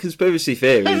 it's not conspiracy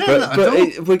theory,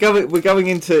 but we're going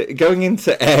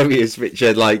into areas which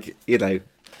are like, you know.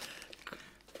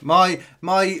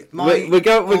 We're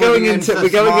going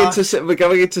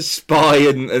into spy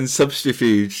and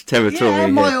subterfuge territory. Yeah,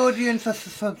 my audience are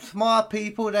some smart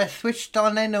people. They're switched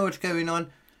on. They know what's going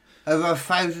on. Over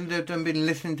 1,000 of them been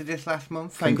listening to this last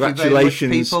month.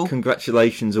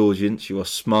 Congratulations, audience. You are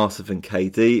smarter than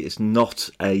KD. It's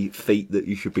not a feat that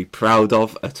you should be proud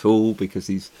of at all because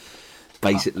he's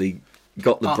basically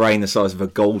got the brain the size of a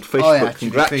goldfish. But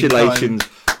congratulations,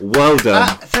 well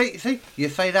done. See, you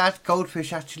say that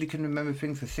goldfish actually can remember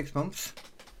things for 6 months.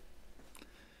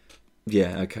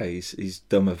 Yeah, okay, he's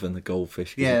dumber than the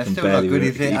goldfish. Yeah, still not good,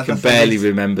 is it? He can barely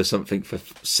remember something for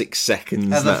 6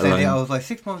 seconds. As I said, I was like,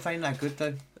 6 months ain't that good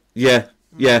though. Yeah.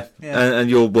 And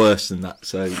you're worse than that,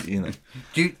 so, you know.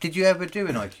 Did you ever do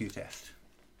an IQ test?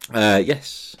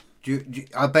 Yes.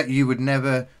 I bet you would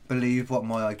never believe what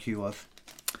my IQ was.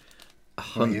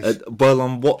 Well,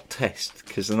 on what test?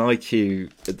 Because an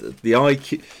IQ, the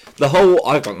IQ, the whole,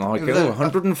 I got an IQ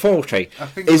 140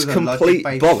 is complete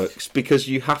bollocks because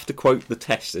you have to quote the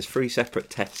test. There's 3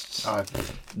 separate tests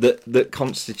that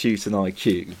constitute an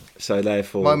IQ. So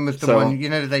therefore, mine was the one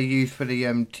that they use for the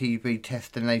TV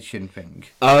destination thing.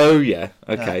 Oh yeah,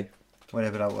 okay.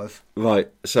 Whatever that was. Right.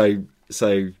 So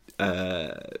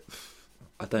I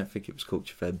don't think it was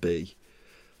culture fair B.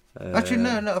 Actually,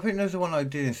 no. I think that was the one I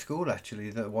did in school.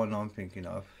 Actually, the one I'm thinking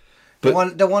of. The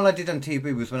one I did on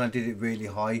TV was when I did it really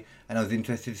high, and I was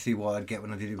interested to see what I'd get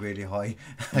when I did it really high.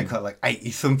 I got like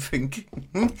 80 something.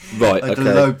 Right. Like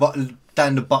okay.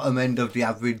 Down the bottom end of the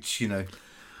average, you know.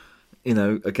 You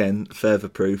know, again, further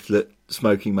proof that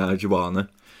smoking marijuana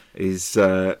is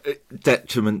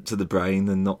detriment to the brain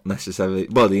and not necessarily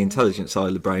the intelligent side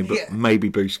of the brain, but maybe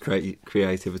boost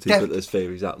creativity. But there's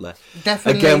theories out there.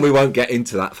 Definitely. Again, we won't get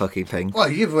into that fucking thing. Well,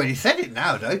 you've already said it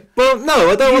now, though. Well,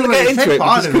 no, I don't want to get into it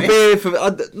because it could be.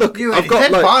 Look, I've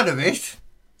got part of it.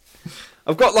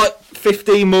 I've got like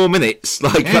 15 more minutes.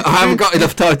 Like I haven't got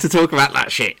enough time to talk about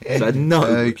that shit. So no.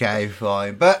 Okay,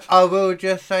 fine. But I will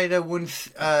just say that once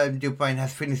your brain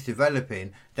has finished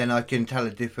developing, then I can tell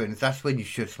a difference. That's when you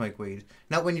should smoke weed.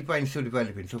 Not when your brain's still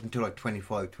developing. It's up until like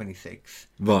 25, 26.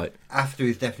 Right. After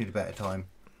is definitely the better time.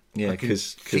 Yeah,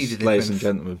 because ladies and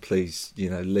gentlemen, please,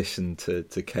 listen to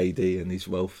KD and his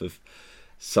wealth of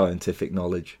scientific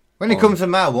knowledge. When it comes to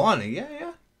marijuana,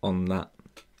 yeah. On that.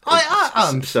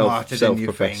 I'm smarter than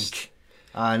you think.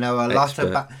 I know a lot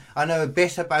about. I know a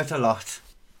bit about a lot.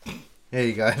 There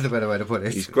you go. That's a better way to put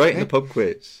it. He's great in the pub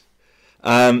quiz.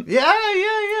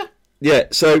 Yeah.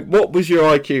 So, what was your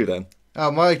IQ then?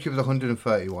 My IQ was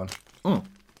 131. Or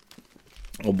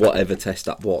whatever test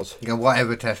that was. Yeah,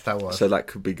 whatever test that was. So that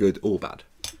could be good or bad.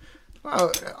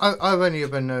 Well, I've only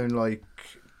ever known like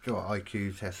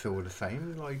IQ tests are all the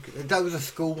same. Like that was a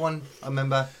school one, I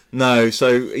remember. No,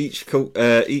 so each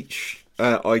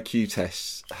IQ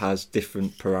test has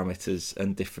different parameters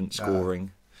and different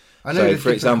scoring. I know. So, for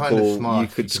example,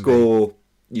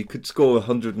 you could score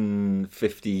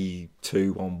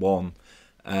 152 on one,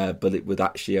 but it would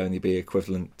actually only be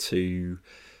equivalent to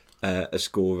a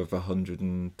score of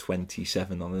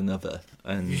 127 on another,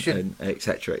 and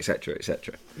etc.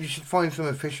 You should find some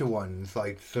official ones,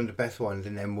 like some of the best ones,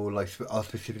 and then we'll I'll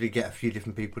specifically get a few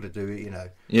different people to do it.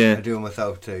 Yeah, I do it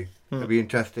myself too. It'll be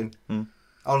interesting.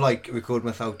 I'll record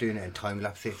myself doing it and time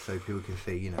lapse it so people can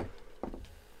see. I'll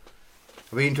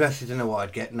be interested to know what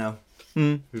I'd get now.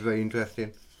 It'll be very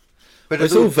interesting. But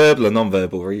it's all verbal and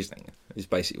non-verbal reasoning. Is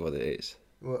basically what it is.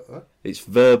 What? It's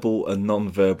verbal and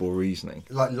non-verbal reasoning.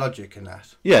 Like logic and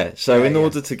that. Yeah. So Yeah, in yeah.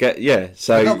 order to get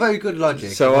so Not very good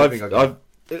logic. So I don't think I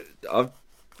got-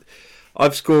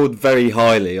 I've scored very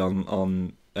highly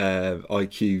on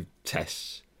IQ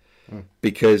tests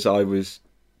because I was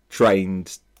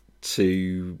trained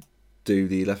to do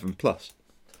the 11 plus,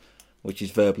 which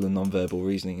is verbal and non-verbal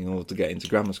reasoning in order to get into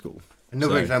grammar school.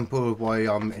 Another So- example of why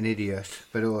I'm an idiot,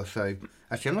 but also...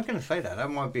 Actually, I'm not going to say that. That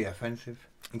might be offensive,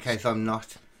 in case I'm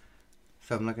not.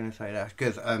 So I'm not going to say that.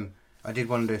 Because I did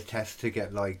one of those tests to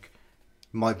get, like,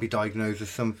 might be diagnosed as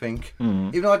something.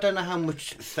 Even though I don't know how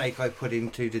much stake I put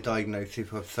into the diagnosis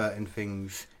of certain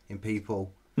things in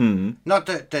people. Not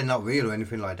that they're not real or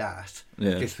anything like that.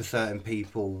 Yeah. Just for certain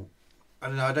people... I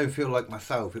don't know, I don't feel like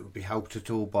myself it would be helped at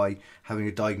all by having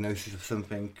a diagnosis of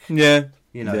something. Yeah.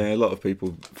 You know. Yeah, a lot of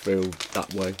people feel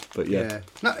that way, but yeah.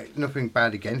 Nothing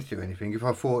bad against you or anything. If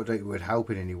I thought that it would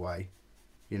help in any way,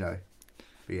 you know.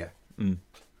 But yeah.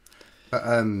 But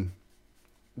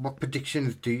what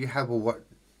predictions do you have, or what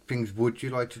things would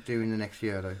you like to do in the next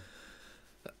year,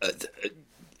 though?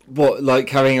 What, like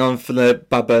carrying on for the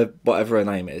Baba, whatever her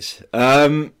name is?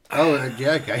 Yeah,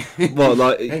 okay. What,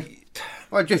 like...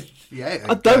 Well, just yeah.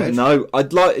 I don't know. I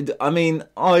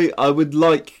would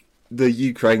like the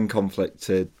Ukraine conflict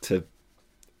to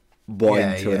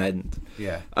wind to an end.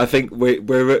 Yeah. I think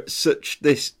we're at such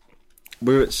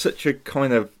a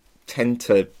kind of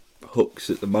tenter hooks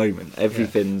at the moment.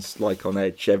 Everything's like on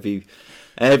edge.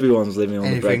 Everyone's living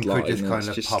on the bread line. Anything could just kind it's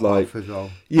of just pop like, off as well.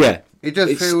 yeah. It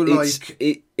does feel like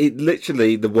it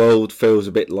literally, the world feels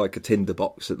a bit like a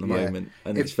tinderbox at the Yeah. moment,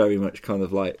 and it's very much kind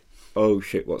of like, oh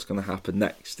shit, what's going to happen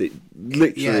next? It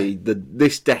literally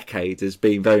this decade has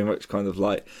been very much kind of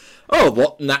like, oh,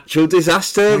 what natural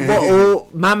disaster, what all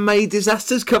man-made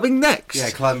disasters coming next? Yeah,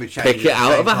 climate change. Pick it at the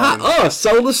out same of a hat. time. Oh,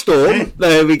 solar storm.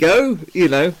 There we go. You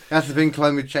know. That's the thing,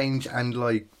 climate change and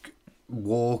like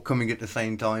war coming at the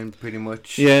same time, pretty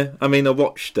much. Yeah, I mean, I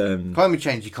watched. Climate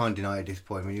change you can't deny at this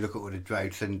point when you look at all the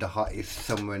droughts and the hottest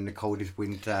summer and the coldest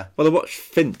winter. Well, I watched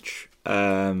Finch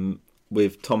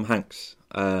with Tom Hanks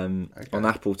on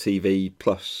Apple TV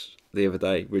Plus the other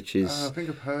day, which is I think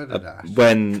I've heard of that.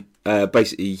 when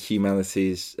basically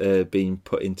humanity is being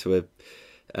put into a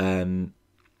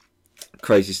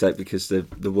crazy state because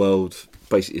the world,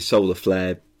 basically a solar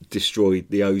flare destroyed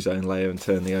the ozone layer and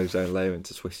turned the ozone layer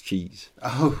into Swiss cheese.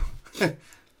 Oh.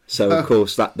 So of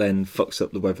course that then fucks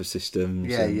up the weather systems.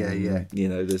 Yeah. You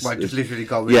know, there's Just literally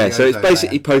got rid of the so it's ozone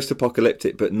basically layer.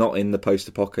 post-apocalyptic, but not in the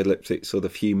post-apocalyptic sort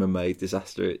of human-made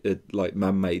disaster, like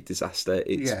man-made disaster.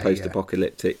 It's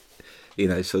post-apocalyptic, you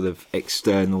know, sort of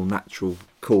external natural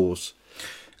cause,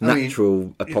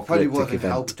 natural It probably apocalyptic wasn't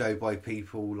event. helped though by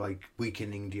people like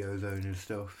weakening the ozone and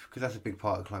stuff, because that's a big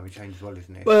part of climate change as well,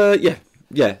 isn't it? Well, yeah.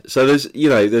 So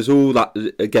there's all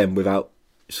that, again, without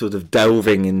sort of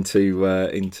delving into all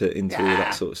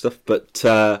that sort of stuff.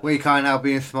 But we can't help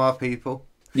being smart people.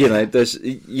 you know, there's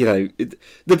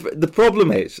the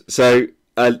problem is, so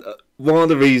one of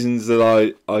the reasons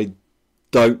that I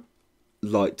don't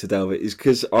like to delve it is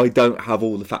because I don't have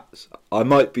all the facts. I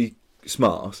might be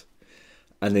smart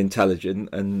and intelligent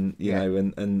and know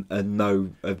and know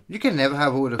You can never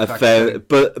have all the a facts. fair,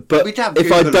 but We'd have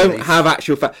if I Google at don't least. have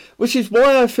actual facts, which is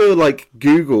why I feel like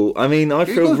Google. I mean, I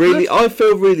feel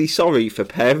really sorry for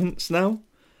parents now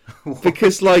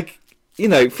because, like, you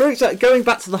know, for example, going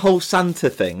back to the whole Santa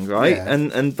thing, right? Yeah.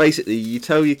 And basically, you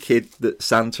tell your kid that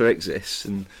Santa exists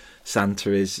and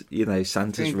Santa is, you know,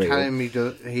 Santa's You're real. telling me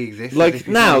that he exists. Like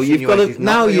now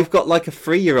you've got like a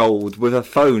 3-year-old with a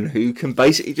phone who can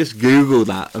basically just Google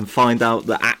that and find out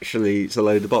that actually it's a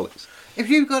load of bollocks. If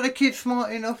you've got a kid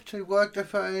smart enough to work the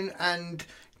phone and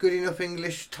good enough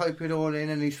English, type it all in,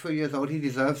 and he's 3 years old, he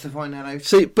deserves to find that out.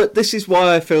 See, but this is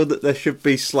why I feel that there should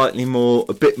be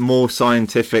a bit more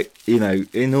scientific, you know,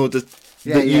 in order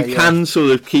that you can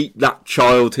sort of keep that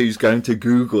child who's going to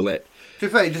Google it. To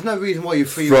be fair, there's no reason why your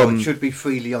 3-year-old should be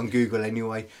freely on Google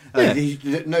anyway.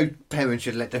 No parent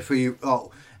should let their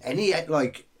 3-year-old... any,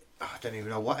 like, I don't even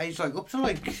know what age, like, up to,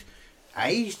 like,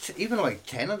 8, even, like,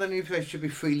 10, I don't know if they should be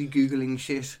freely Googling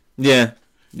shit. Yeah,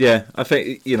 I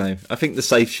think, you know, the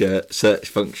safe search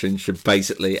function should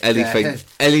basically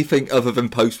anything other than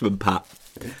Postman Pat.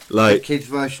 Like, kids'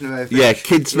 version of everything. Yeah,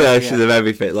 kids' version of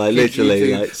everything. Like, Kids literally,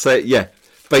 YouTube. like, so, yeah,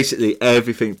 basically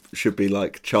everything should be,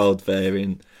 like, child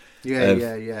variant.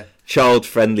 Yeah.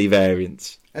 Child-friendly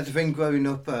variants. That's the thing, growing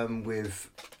up with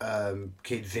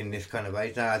kids in this kind of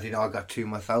age now, as you know, I got 2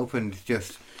 myself, and it's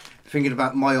just thinking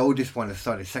about my oldest one has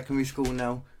started secondary school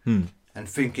now, and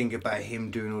thinking about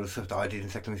him doing all the stuff that I did in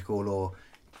secondary school, or,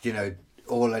 you know,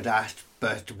 all of that,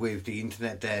 but with the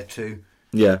internet there too.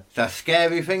 Yeah. It's a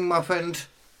scary thing, my friend.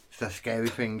 It's a scary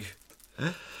thing.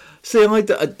 See,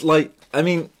 I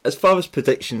mean, as far as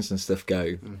predictions and stuff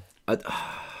go, I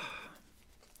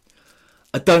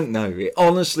don't know. It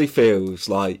honestly feels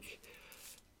like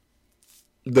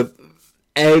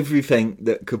everything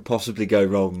that could possibly go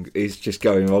wrong is just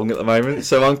going wrong at the moment.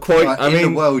 So I'm quite. Like,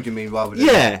 in the world, you mean, rather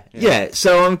than yeah.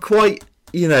 So I'm quite.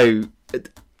 I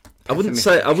wouldn't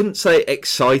say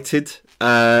excited,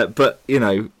 but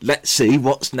let's see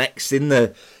what's next in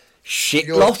the shit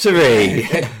lottery.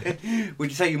 Would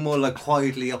you say you're more like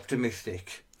quietly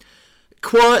optimistic?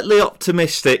 Quietly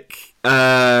optimistic.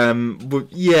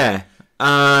 Yeah.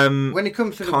 When it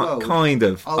comes to the world, kind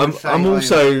of. I'm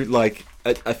also like.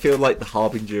 I feel like the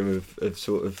harbinger of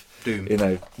sort of doom.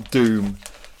 Doom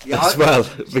as well,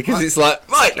 because it's like,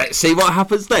 right, let's see what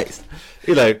happens next.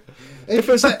 If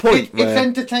there's a point where it's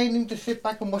entertaining to sit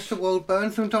back and watch the world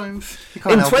burn sometimes.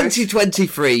 In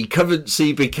 2023,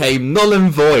 currency became null and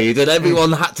void, and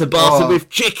everyone had to barter with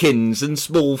chickens and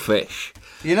small fish.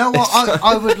 You know what?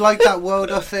 I would like that world.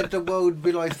 I said the world would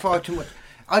be like far too much.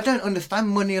 I don't understand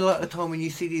money a lot of the time when you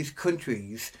see these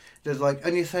countries. There's like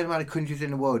only a certain amount of countries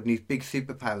in the world, and these big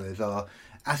superpowers are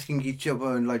asking each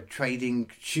other and like trading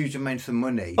huge amounts of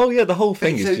money. Oh yeah, the whole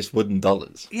thing is just wooden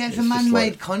dollars. Yeah, it's a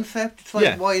man-made concept. It's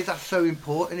like, why is that so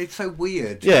important? It's so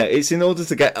weird. Yeah, it's in order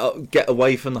to get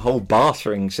away from the whole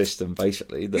bartering system,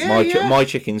 basically. That my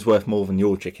chicken's worth more than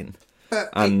your chicken,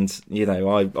 and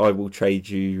I will trade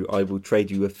you. I will trade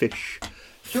you a fish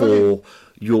for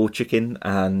your chicken,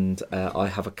 and I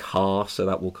have a car, so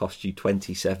that will cost you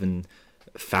 27,000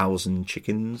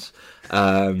 chickens.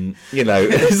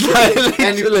 It's like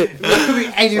literally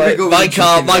my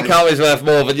car is worth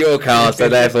more than your car, so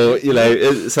therefore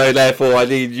I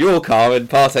need your car in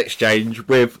part exchange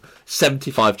with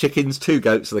 75 chickens, 2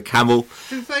 goats and a camel.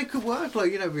 It's very good work,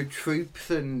 with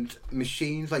troops and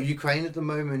machines, like Ukraine at the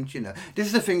moment. This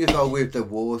is the thing as well with the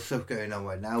war stuff going on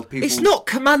right now. It's not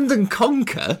Command and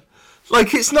Conquer.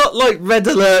 Like, it's not like Red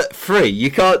Alert 3.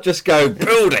 You can't just go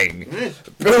building,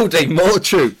 more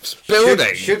troops,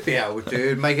 building. Should be able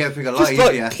to make everything a lot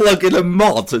easier. Just plug in a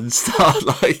mod and start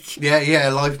like. Yeah,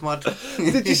 life mod.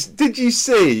 Did you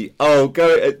see?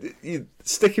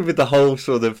 Sticking with the whole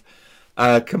sort of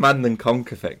Command and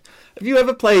Conquer thing. Have you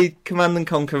ever played Command and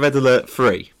Conquer Red Alert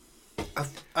 3?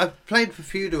 I've played for a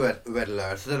few Red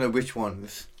Alerts. I don't know which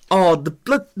ones. Oh, the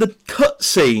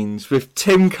cutscenes with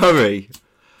Tim Curry.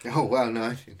 Oh wow,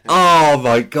 no! Oh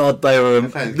my god, they were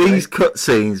these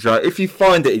cutscenes, right? If you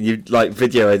find it and you like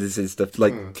video editing stuff,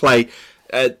 play.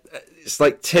 It's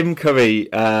like Tim Curry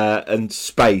and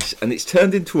space, and it's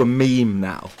turned into a meme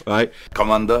now, right?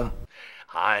 Commander,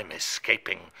 I'm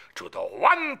escaping to the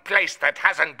one place that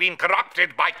hasn't been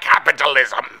corrupted by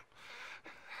capitalism.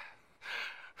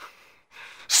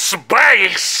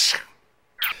 Space.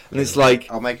 And it's like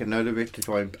I'll make a note of it to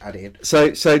try and add it in.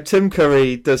 So Tim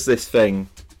Curry does this thing.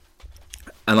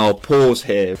 And I'll pause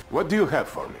here. What do you have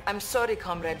for me? I'm sorry,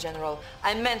 Comrade General.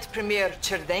 I meant Premier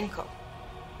Cherdenko.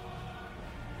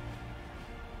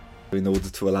 In order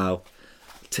to allow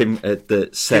Tim Curry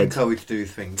to do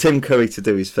his thing. Tim Curry to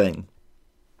do his thing.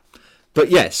 But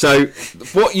yeah, so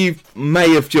what you may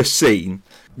have just seen.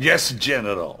 Yes,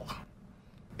 General.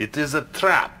 It is a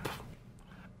trap.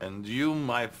 And you,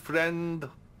 my friend,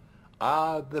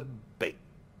 are the bait.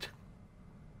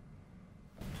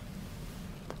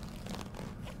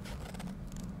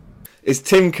 It's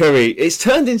Tim Curry. It's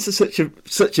turned into such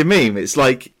a meme. It's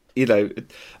like, I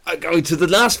go to the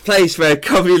last place where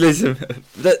communism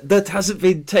that hasn't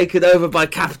been taken over by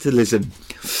capitalism,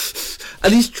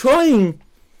 and he's trying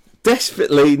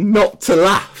desperately not to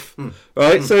laugh.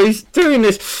 Right, so he's doing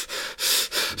this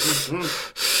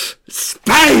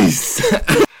space.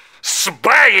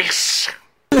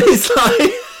 It's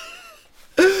like.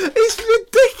 It's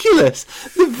ridiculous.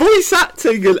 The voice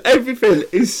acting and everything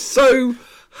is so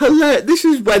hilarious. This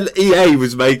is when EA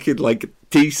was making like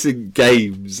decent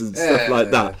games and stuff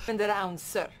like that. Around,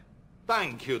 sir.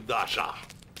 Thank you, Dasha.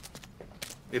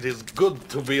 It is good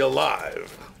to be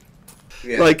alive.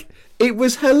 Yeah. Like, it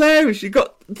was hilarious. You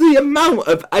got the amount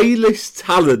of A-list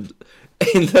talent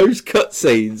in those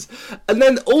cutscenes, and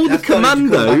then all the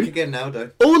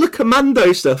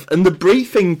commando stuff and the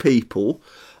briefing people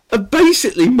are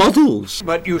basically models.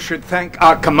 But you should thank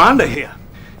our commander here.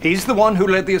 He's the one who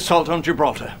led the assault on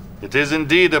Gibraltar. It is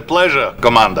indeed a pleasure,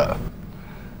 Commander.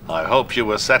 I hope you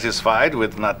were satisfied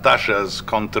with Natasha's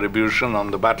contribution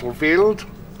on the battlefield.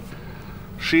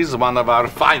 She's one of our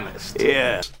finest.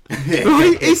 Yeah.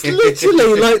 Right? It's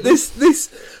literally like this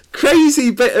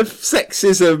crazy bit of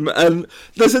sexism, and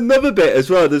there's another bit as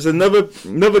well. There's another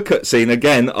cutscene.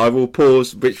 Again, I will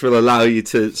pause, which will allow you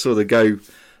to sort of go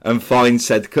and find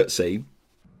said cutscene.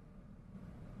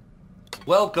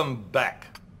 Welcome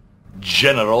back,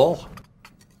 General.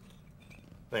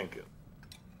 Thank you.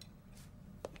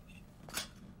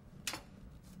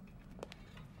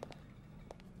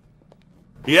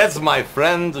 Yes, my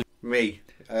friend. Me.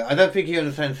 I don't think he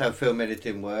understands how film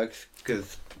editing works,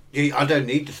 because I don't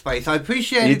need the space. I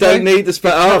appreciate You it. don't need the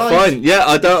space. Oh, fine. Yeah,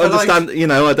 I don't It's understand. You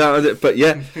know, I don't. But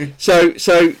yeah. So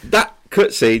that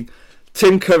cutscene,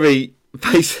 Tim Curry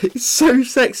basically is so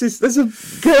sexist. There's a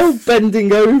girl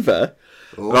bending over,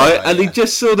 right, and he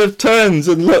just sort of turns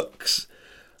and looks,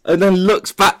 and then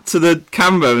looks back to the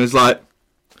camera and is like,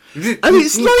 and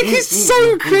it's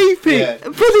so creepy, Yeah.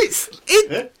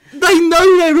 but they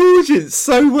know their audience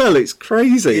so well. It's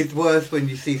crazy. It's worse when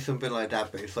you see something like that,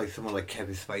 but it's like someone like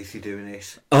Kevin Spacey doing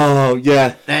this. Oh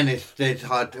yeah. Then it's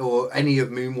hard, or any of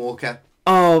Moonwalker.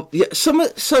 Oh yeah. Some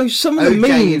of the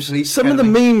OJ and Police Academy.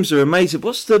 memes are amazing.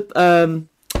 What's the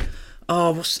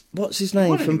what's his name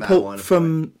What an from email Pulp one,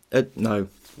 from no.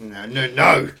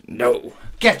 No.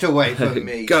 Get away from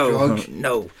me, Go drug.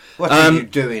 no. What are you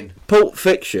doing? Pulp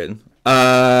Fiction.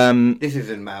 This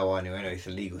isn't marijuana anyway, it's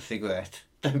a legal cigarette.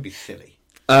 Don't be silly.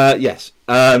 Yes.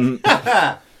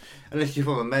 Unless you're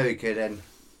from America, then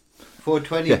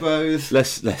 420 bros.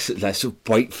 Let's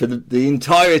wait for the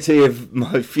entirety of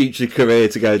my future career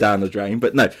to go down the drain.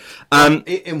 But no.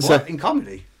 In what? In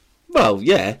comedy? Well,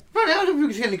 yeah. Right, I don't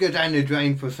think it's going to go down the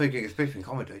drain for psychic especially in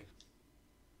comedy.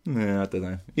 Yeah, I don't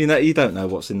know. You don't know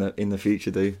what's in the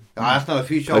future, do you? That's not a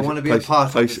future I want to be a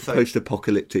part of.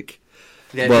 Post-apocalyptic.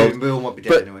 Yeah, well, we all might be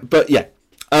dead anyway. But yeah.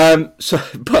 Looking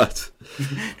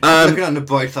on the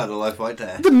bright side of life right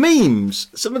there. The memes.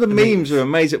 Some of the memes are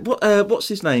amazing. What's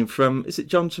his name from? Is it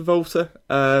John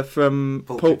Travolta from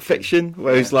Pulp Fiction?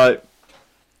 Where he's like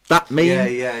that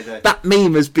meme. Yeah. That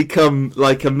meme has become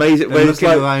like amazing. The Where it's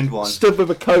like around one. stood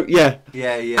with a coat. Yeah.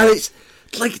 And it's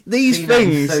like these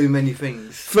things. So many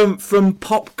things from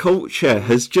pop culture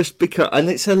has just become, and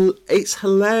it's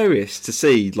hilarious to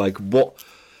see like what.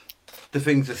 The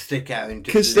things that stick out and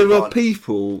because there are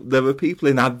people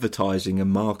in advertising and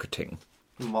marketing,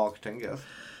 yes,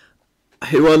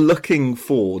 who are looking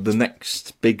for the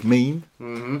next big meme.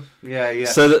 Mm-hmm. Yeah.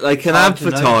 So that they can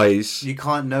advertise. You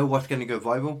can't know what's going to go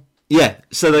viral. Yeah,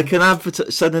 so they can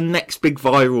advertise. So the next big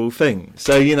viral thing.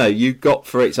 So you got,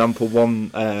 for example,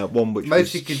 one which most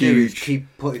was you can huge. do is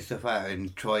keep putting stuff out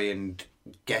and try and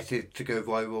get it to go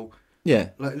viral. Yeah.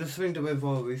 Like the thing that went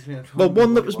viral recently. Well,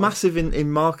 one that was massive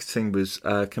in marketing was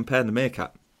Compare the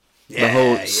Meerkat. Yeah, the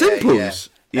whole Simples,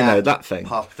 that thing.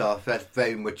 Popped off. That's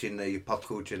very much in the pop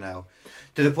culture now.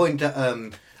 To the point that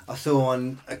I saw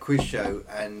on a quiz show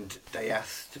and they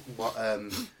asked what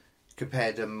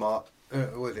compared to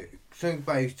was it something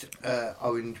about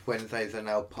Orange Wednesdays are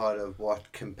now part of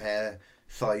what Compare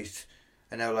site.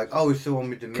 And they were like, oh, it's the one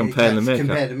with the meerkats.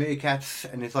 Compare the meerkats.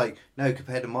 And it's like, no,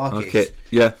 compare the markets. Okay.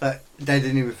 Yeah. Like, they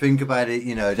didn't even think about it,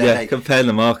 compare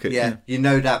the market. Yeah, you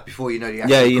know that before you know the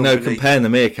actual company. Compare the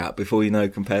meerkat before you know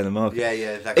compare the market. Yeah,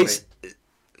 exactly.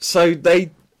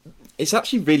 It's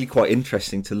actually really quite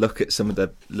interesting to look at some of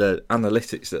the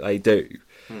analytics that they do.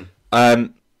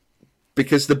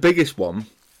 Because the biggest one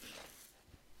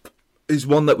is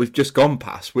one that we've just gone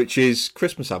past, which is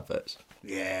Christmas adverts.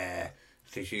 Yeah,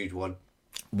 it's a huge one.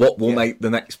 What will make the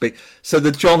next big? So the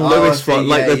John Lewis one,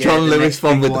 the John Lewis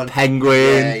one with the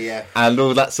penguin, and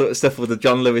all that sort of stuff. With the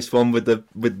John Lewis one with the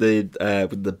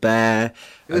bear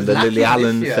and the Lily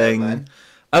Allen thing.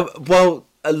 Well,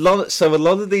 a lot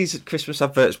of these Christmas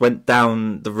adverts went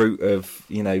down the route of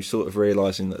sort of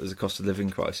realising that there's a cost of living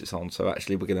crisis on. So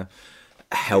actually, we're going to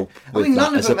help with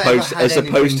that as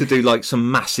opposed to do like some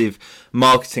massive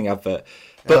marketing advert.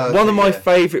 But one of my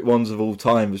favourite ones of all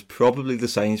time was probably the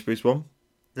Sainsbury's one.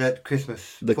 The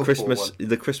Christmas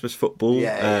football in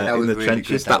the really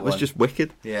trenches. That was just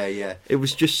wicked. Yeah. It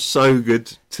was just so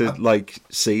good to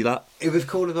see that. It was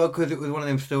cool as well because it was one of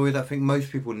them stories. I think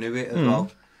most people knew it as well.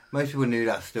 Most people knew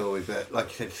that story, but like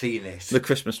you said, seeing it. The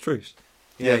Christmas truce.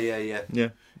 Yeah.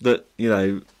 That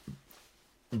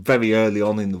very early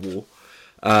on in the war,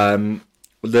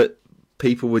 that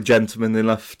people were gentlemen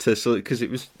enough to because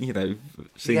it was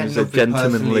seen as a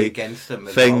gentlemanly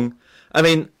thing. Well. I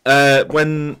mean,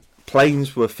 when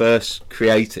planes were first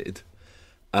created,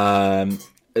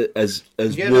 as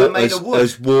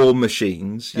war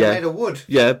machines, made of wood.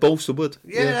 Yeah, balsa wood.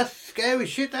 Yeah, that's scary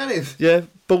shit. That is. Yeah,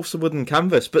 balsa wood and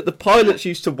canvas. But the pilots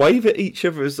used to wave at each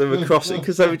other as they were crossing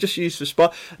because they were just used for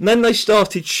spy. And then they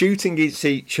started shooting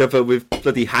each other with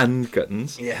bloody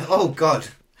handguns. Yeah. Oh God.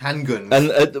 handguns.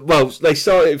 And well, they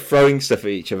started throwing stuff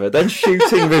at each other, then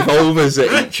shooting revolvers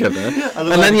at each other, and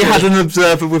then you had an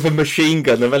observer with a machine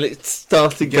gun, and then it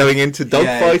started going into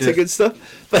dogfighting and stuff.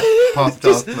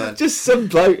 Just some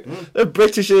bloke, a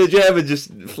British and a German,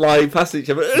 just flying past each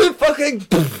other. Fucking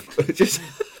just.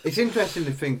 It's interesting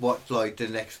to think what like the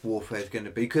next warfare is going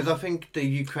to be, because I think the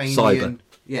Ukrainian,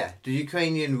 the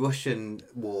Ukrainian-Russian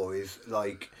war is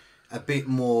like a bit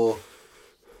more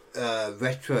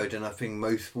retro than I think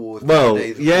most wars. Well,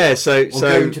 yeah, so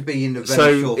going to be in the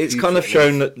it's kind of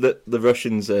shown that the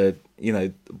Russians are,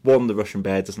 the Russian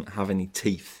bear doesn't have any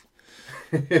teeth.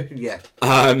 Yeah.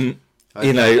 And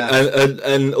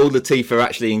all the teeth are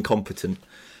actually incompetent.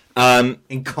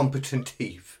 Incompetent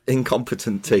teeth.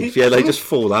 Incompetent teeth. Yeah, they just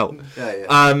fall out.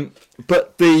 Yeah.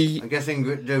 But I'm guessing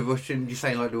the Russian. You're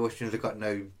saying like the Russians have got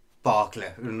no bark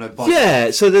left, no bite.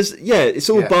 Yeah. So it's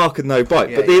all bark and no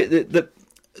bite. But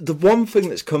the one thing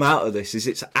that's come out of this is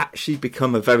it's actually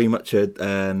become a very much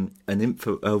a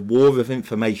war of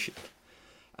information,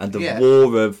 and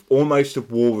almost a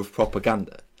war of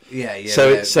propaganda.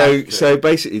 So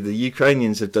basically, the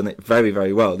Ukrainians have done it very,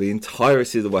 very well. The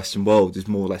entirety of the Western world is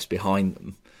more or less behind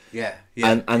them.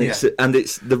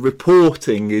 It's the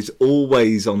reporting is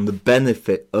always on the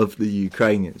benefit of the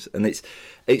Ukrainians, and it's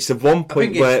the one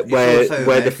point where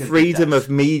the freedom of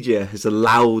media has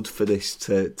allowed for this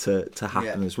to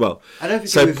happen as well. I don't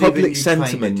think it was public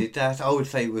sentiment did that. I would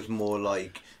say it was more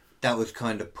like that was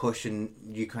kind of pushing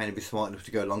Ukraine to be smart enough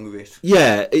to go along with it.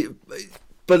 Yeah,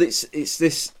 but it's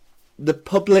this. The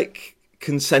public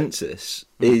consensus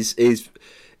is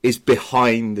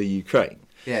behind the Ukraine.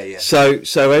 Yeah.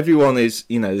 So everyone is,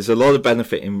 there's a lot of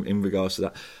benefit in regards to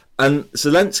that. And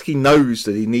Zelensky knows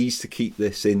that he needs to keep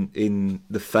this in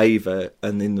the favour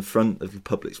and in the front of the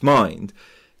public's mind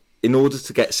in order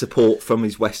to get support from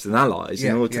his Western allies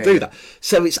in order to do that.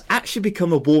 So it's actually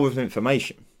become a war of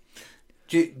information.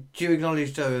 Do you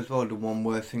acknowledge, though, as well, the one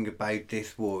worst thing about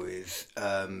this war is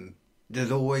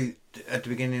there's always, at the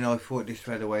beginning I thought this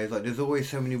straight away, is like there's always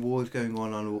so many wars going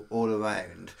on all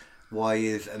around. Why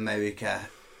is America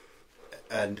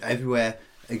and everywhere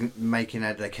making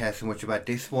out they care so much about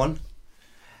this one?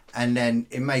 And then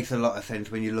it makes a lot of sense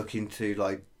when you look into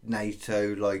like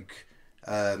NATO, like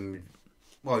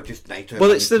just NATO.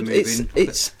 Well, it's the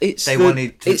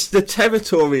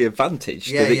territory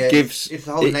advantage that it gives. It's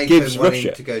the whole NATO gives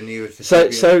Russia to go nearer to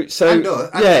Serbia. So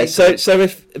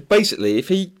if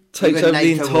he takes over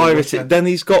the entirety, then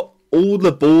he's got all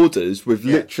the borders with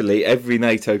literally every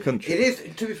NATO country. It is,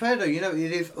 to be fair though,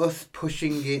 it is us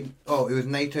pushing in. Oh, it was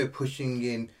NATO pushing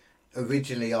in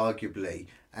originally, arguably,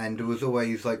 and there was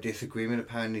always like disagreement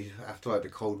apparently after like the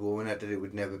Cold War and that it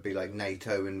would never be like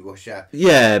NATO and Russia.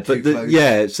 Yeah, but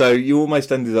so you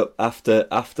almost ended up after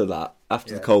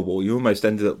the Cold War, you almost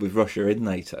ended up with Russia in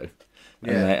NATO.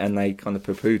 And they kind of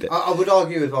poo-pooed it. I would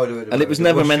argue as well. And it was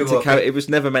never meant to carry. It was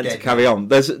never meant to carry on.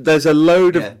 There's a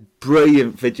load of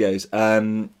brilliant videos.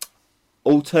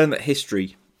 Alternate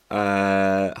History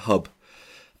Hub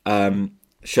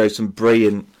shows some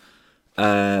brilliant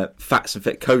facts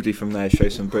and Cody from there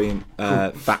shows some brilliant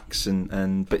facts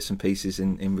and bits and pieces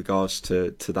in regards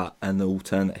to that and the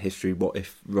alternate history. What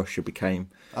if Russia became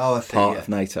part of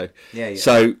NATO? Yeah.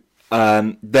 So.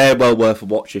 They're well worth a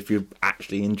watch if you're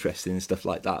actually interested in stuff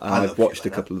like that. And I've watched a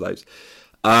couple of those.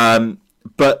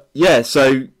 But yeah,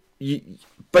 so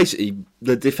basically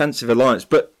the defensive alliance,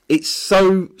 but it's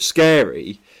so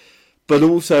scary. But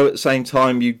also at the same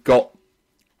time, you got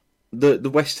the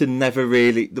Western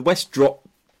the West dropped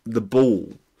the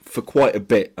ball for quite a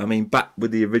bit. I mean, back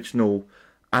with the original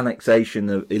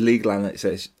illegal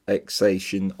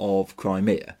annexation of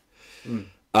Crimea,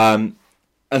 and.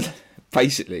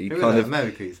 Basically, who kind of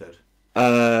America, you said.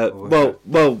 Well,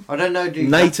 I don't know.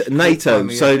 NATO.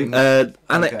 So,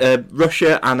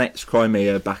 Russia annexed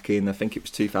Crimea back in, I think it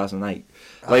was 2008.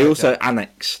 They also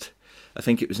annexed, I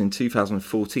think it was in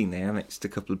 2014. They annexed a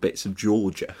couple of bits of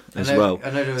Georgia as well.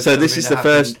 So this is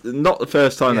not the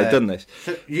first time they've done this.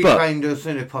 So Ukraine, there was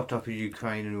something that popped up in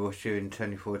Ukraine and Russia in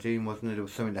 2014, wasn't it? There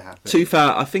was something that happened.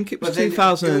 I think it was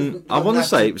 2000. I want to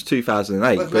say it was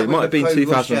 2008, but it might have been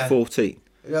 2014.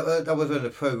 That was when the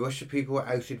pro-Russia people were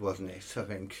outed, wasn't it? I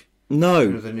think.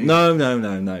 No.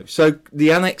 So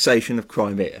the annexation of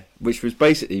Crimea, which was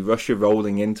basically Russia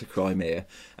rolling into Crimea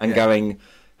and going,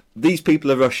 these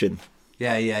people are Russian.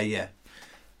 Yeah.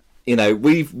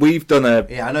 We've done a.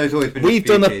 Yeah, I know it's always been. We've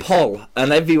done a poll,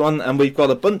 and we've got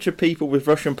a bunch of people with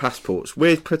Russian passports.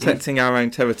 We're protecting our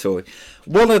own territory.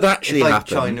 What had actually happened?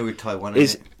 China with Taiwan.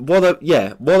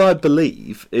 What I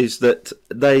believe is that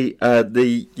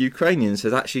the Ukrainians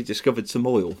had actually discovered some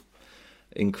oil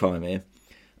in Crimea,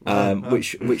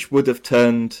 which would have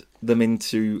turned them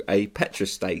into a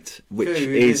petrostate, which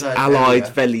is Iberia. allied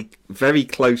very, very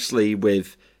closely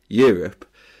with Europe.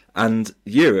 And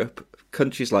Europe,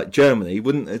 countries like Germany,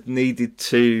 wouldn't have needed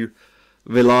to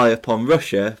rely upon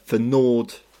Russia for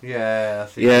Nord. Yeah,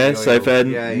 I see Yeah, the so oil. for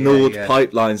Yeah, Nord yeah.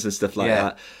 pipelines and stuff like Yeah.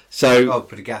 that. So, Oh,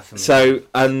 for the gas.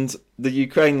 and the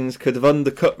Ukrainians could have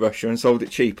undercut Russia and sold it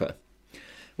cheaper,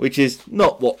 which is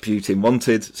not what Putin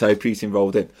wanted. So Putin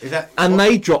rolled in, and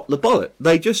they dropped the bullet.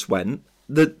 They just went.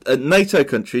 The NATO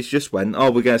countries just went,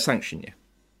 "Oh, we're going to sanction you,"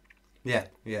 Yeah,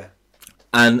 yeah.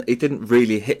 and it didn't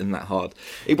really hit them that hard.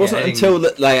 It wasn't until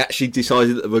that they actually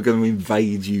decided that they were going to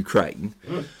invade Ukraine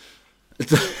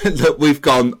that we've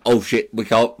gone, "Oh shit, we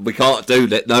can't do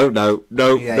that. No,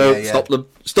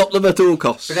 stop them at all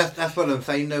costs." But that's what I'm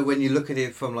saying. Though, when you look at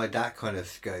it from like that kind of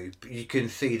scope, you can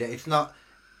see that it's not.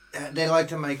 They like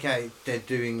to make out they're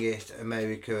doing it,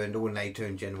 America and all NATO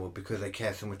in general, because they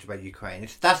care so much about Ukraine.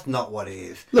 That's not what it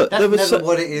is. Look, that's never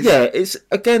what it is. Yeah, it's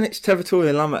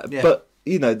territorial land, Yeah. but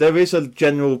there is a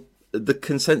general. The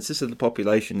consensus of the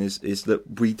population is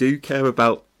that we do care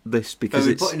about this because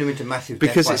we're it's putting them into massive debt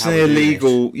because by it's how an we're doing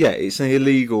illegal. Yeah, it's an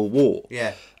illegal war.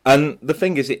 Yeah. And the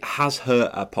thing is, it has hurt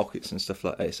our pockets and stuff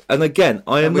like this. And again,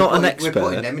 I am not an expert. We're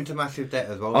putting them into massive debt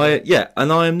as well.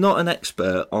 And I am not an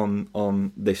expert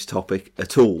on this topic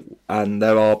at all. And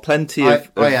there are plenty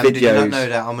of videos. Did you not know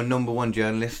that? I'm a #1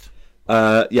 journalist.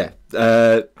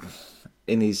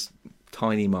 In his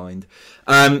tiny mind.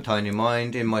 Tiny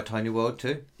mind in my tiny world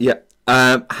too. Yeah.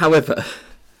 However,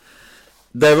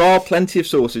 there are plenty of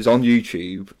sources on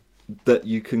YouTube that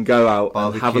you can go out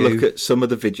and have a look at some of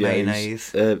the videos.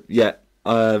 Mayonnaise.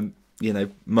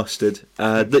 Mustard.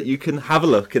 That you can have a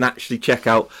look and actually check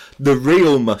out the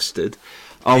real mustard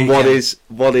on what is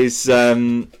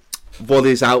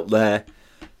out there,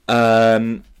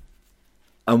 and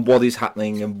what is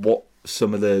happening and what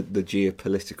some of the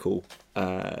geopolitical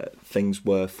things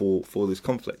were for this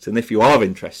conflict. And if you are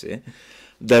interested,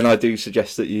 then I do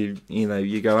suggest that you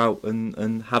go out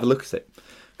and have a look at it,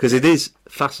 because it is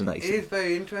fascinating. It is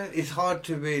very interesting. It's hard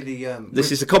to really.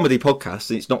 This is a comedy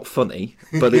podcast. And it's not funny,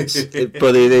 but it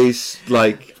is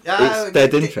like it's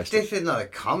dead interesting. This is not a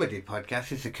comedy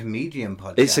podcast. It's a comedian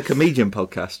podcast. It's a comedian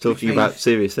podcast talking about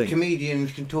serious things.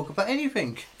 Comedians can talk about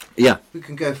anything. Yeah. We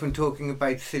can go from talking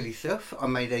about silly stuff. I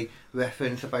made a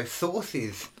reference about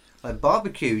sauces like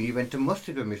barbecue. You went to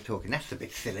mustard when we was talking. That's a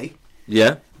bit silly.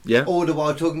 Yeah. Yeah. All the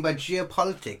while talking about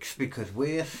geopolitics, because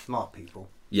we're smart people.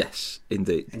 Yes,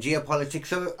 indeed. And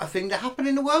geopolitics are a thing that happen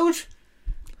in the world.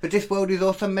 But this world is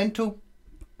also mental.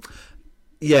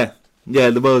 Yeah. Yeah,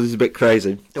 the world is a bit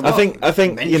crazy. I think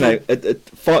mental.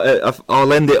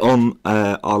 I'll end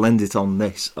it on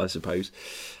this, I suppose.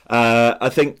 I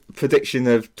think prediction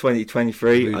of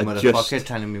 2023. Rude motherfucker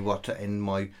telling me what to end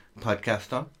my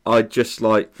podcast on. I just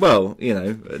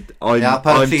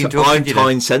I'm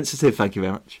time sensitive. Thank you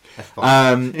very much. That's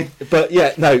fine. But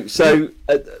yeah, no. So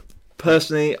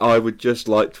personally, I would just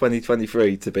like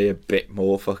 2023 to be a bit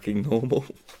more fucking normal.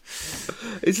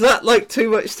 Is that like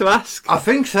too much to ask? I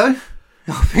think so.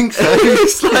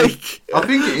 It's like I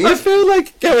think it is. I feel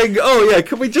like going. Oh yeah,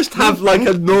 can we just have like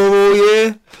a normal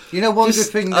year? You know, one good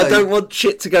thing. I don't want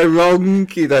shit to go wrong.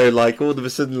 Like all of a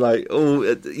sudden, like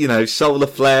solar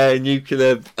flare,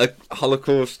 nuclear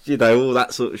holocaust. All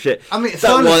that sort of shit. I mean,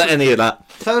 don't want any of that.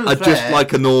 I just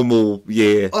like a normal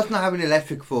year. Us not having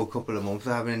electric for a couple of months,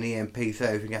 or having an EMP so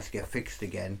everything has to get fixed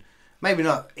again. Maybe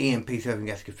not EMP so everything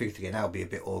has to get fixed again. That would be a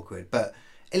bit awkward, but.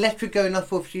 Electric going off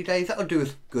for a few days, that'll do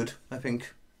us good, I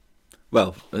think.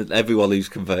 Well, everyone who's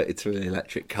converted to an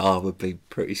electric car would be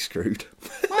pretty screwed.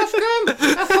 Well, screw 'em.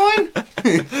 That's fine.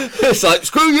 It's like,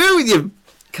 screw you with your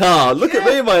car. Look at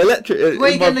me in my electric. Where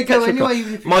are you going to go anyway?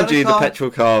 Even if Mind you, the petrol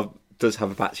car does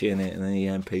have a battery in it, and an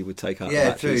EMP would take out the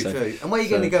battery. Yeah, true. And where are you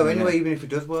going to go anyway, even if it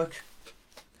does work?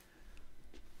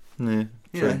 Yeah,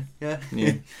 true. Yeah.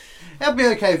 That'll be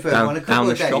okay for everyone. A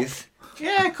couple of days. Shop.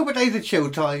 Yeah, a couple of days of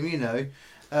chill time,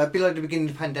 Be like the beginning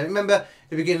of the pandemic. Remember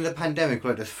the beginning of the pandemic,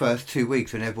 like the first 2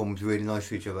 weeks when everyone was really nice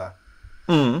to each other?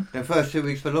 The first 2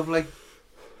 weeks were lovely.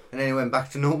 And then it went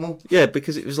back to normal. Yeah,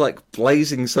 because it was like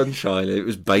blazing sunshine. It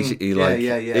was basically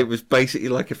it was basically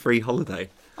like a free holiday.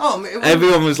 Oh,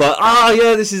 everyone was like, "Oh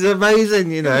yeah, this is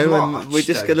amazing," and we're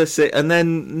just gonna sit. And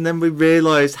then we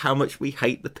realised how much we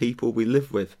hate the people we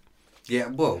live with. Yeah,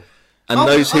 well. And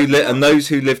those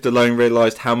who lived alone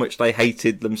realised how much they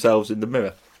hated themselves in the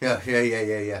mirror. Yeah. So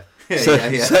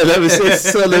there was this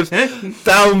sort of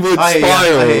downward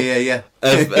spiral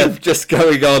of just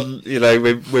going on,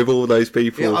 with all those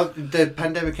people. Yeah, the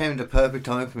pandemic came at the perfect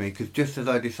time for me, because just as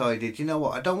I decided, you know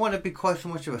what, I don't want to be quite so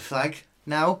much of a slag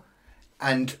now.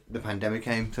 And the pandemic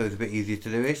came, so it was a bit easier to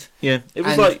do it. Yeah, it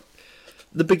was And- like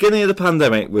the beginning of the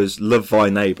pandemic was love thy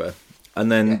neighbour,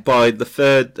 and then by the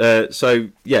third, the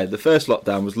first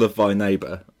lockdown was love thy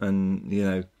neighbour,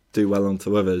 and do well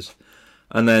unto others,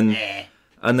 and then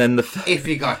If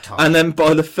you got time. and then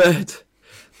by the third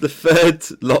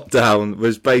lockdown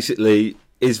was basically,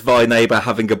 is thy neighbour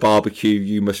having a barbecue?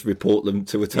 You must report them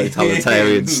to a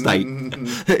totalitarian state.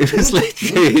 It was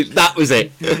literally, that was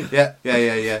it.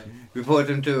 Yeah. Report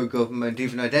them to a government,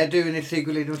 even though they're doing it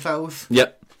secretly themselves.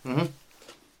 Yep.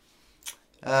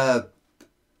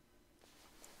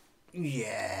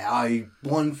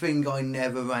 One thing I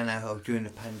never ran out of during the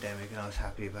pandemic, and I was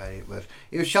happy about it, was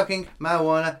shocking,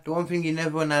 marijuana. The one thing you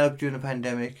never ran out of during the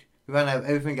pandemic, you ran out of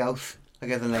everything else,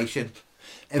 like as a nation.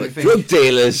 Everything. Drug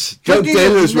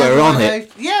dealers were on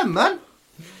it. Yeah, man.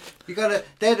 You gotta.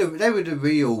 They were the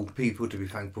real people to be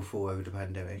thankful for over the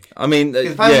pandemic. I mean,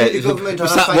 The government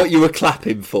was are that not what you were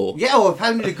clapping for? Yeah, well,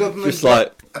 apparently the government. Just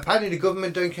like, apparently the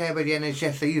government don't care about the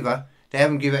NHS either. They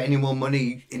haven't given any more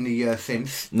money in the year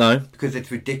since. No. Because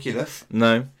it's ridiculous.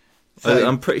 No. So,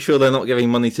 I'm pretty sure they're not giving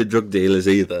money to drug dealers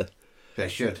either. They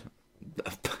should.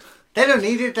 They don't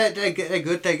need it. They're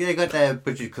good. They got their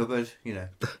budget covered.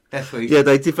 That's sweet. Yeah,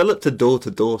 they developed a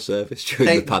door-to-door service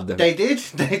during the pandemic. They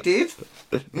did.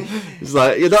 It's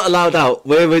like, you're not allowed out.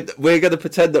 We're going to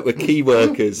pretend that we're key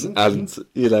workers, and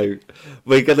we're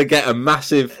going to get a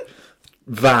massive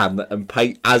van and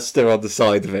paint Asda on the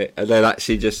side of it, and then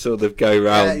actually just sort of go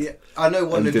around. I know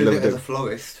one that did it as a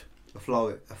florist. A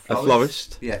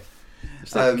florist. Yeah.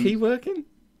 Is that key working?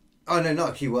 Oh no,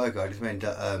 not a key worker. I just meant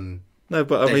that. No,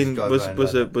 but I mean,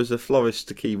 was a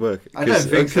florist a key worker? I don't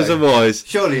think so. Because otherwise,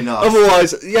 surely not.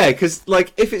 Otherwise, yeah, because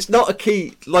if it's not a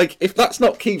key, if that's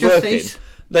not key working,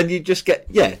 then you just get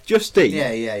just eat.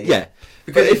 Yeah.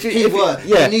 Because if it's key work,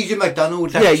 you need your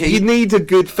McDonald's. You need a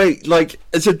good thing. Like,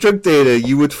 as a drug dealer,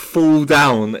 you would fall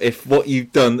down if what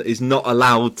you've done is not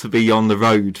allowed to be on the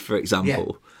road, for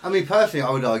example. Yeah. I mean, personally,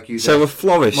 I would argue that... So a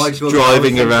florist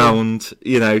driving around,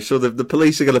 sort of, the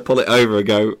police are going to pull it over and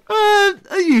go,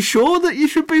 are you sure that you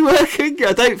should be working?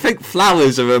 I don't think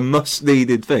flowers are a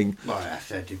must-needed thing. Well, that's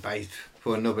a debate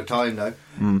for another time, though.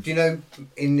 Do you know,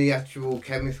 in the actual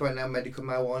chemist right now, medical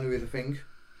marijuana is a thing?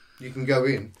 You can go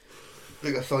in.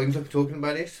 They got signs up talking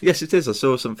about it? Yes, it is. I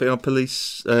saw something on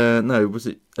police... no, was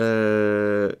it...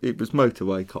 it was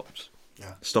motorway cops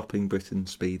stopping Britain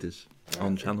speeders.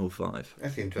 On Channel 5.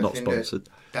 That's interesting. Not sponsored.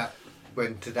 That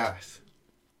went to that.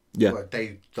 Yeah. What,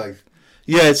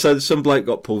 yeah, so some bloke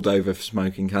got pulled over for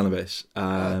smoking cannabis.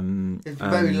 It's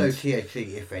very low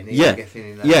THC, if any. Yeah. I'm guessing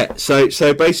in that. Yeah,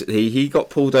 so basically he got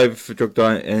pulled over for drug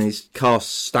diet and his car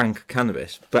stank of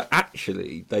cannabis. But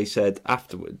actually, they said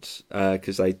afterwards,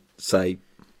 because they say,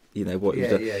 what he was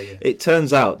doing. Yeah. It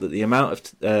turns out that the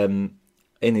amount of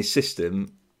in his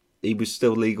system, he was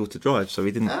still legal to drive, so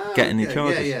he didn't get any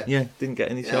charges. Yeah, didn't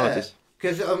get any charges.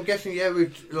 Because I'm guessing,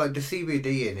 with like the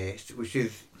CBD in it, which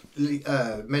is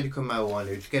medical marijuana,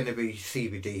 it's going to be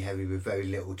CBD heavy with very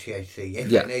little THC.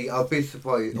 If any, I'll be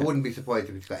surprised. I wouldn't be surprised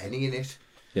if it's got any in it.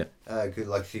 Yeah. Good,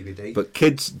 like CBD. But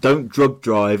kids, don't drug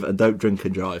drive and don't drink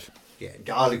and drive. Yeah,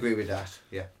 I'll agree with that.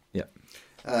 Yeah.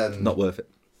 Not worth it.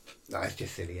 No, it's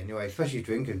just silly anyway, especially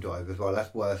drink and drive as well.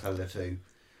 That's worse out of the two.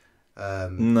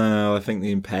 No, I think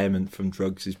the impairment from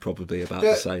drugs is probably about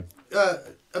the same.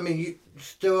 I mean,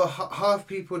 still half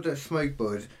people that smoke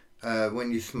bud,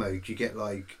 when you smoke, you get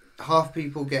half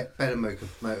people get better motor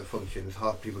functions,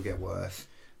 half people get worse.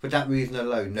 For that reason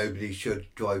alone, nobody should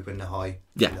drive when they're high.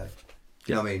 Yeah. You know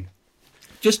Yeah. what I mean?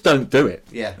 Just don't do it.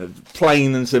 Yeah.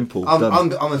 Plain and simple. I'm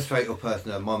a straight up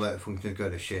person. My motor functions go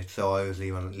to shit, so I always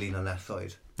lean on that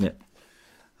side. Yeah.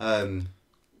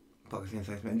 What was I going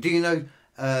to say? Do you know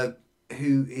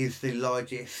who is the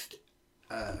largest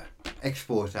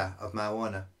exporter of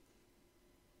marijuana?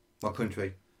 What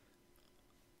country?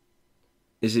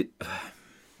 Is it?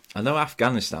 I know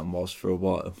Afghanistan was for a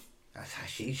while. That's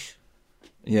hashish.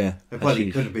 Yeah. It probably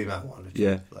hashish. could have been marijuana too.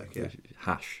 Yeah.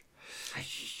 Hash.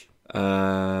 Hashish.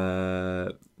 No,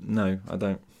 I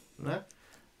don't. No.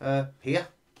 Here.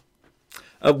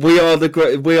 We are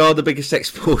the biggest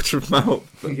exporter of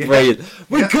marijuana. Yeah. Brilliant.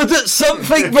 We're good at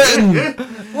something, Britain.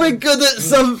 We're good at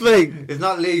something. It's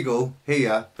not legal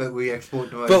here, but we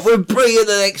export the most. But we're brilliant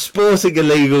at exporting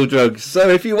illegal drugs. So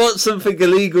if you want something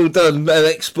illegal done and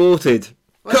exported,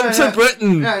 come to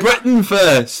Britain. Britain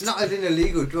first. Not as in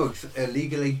illegal drugs,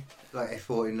 illegally, like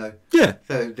exporting though. Yeah.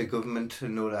 So the government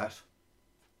and all that.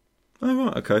 Oh,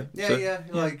 right, okay. Yeah,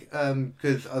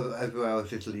 because everywhere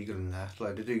else it's legal and that.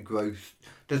 Like, they do grow...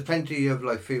 There's plenty of,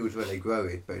 fields where they grow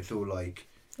it, but it's all,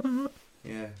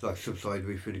 it's like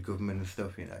subsidiary for the government and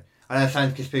stuff, I know it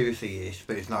sounds conspiracy-ish,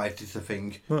 but it's not. It's just a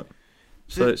thing. Right.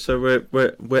 So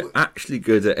we're actually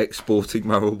good at exporting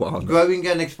marijuana. Growing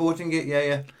and exporting it,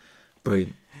 yeah.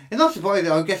 Brilliant. It's not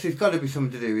surprising. I guess it's got to be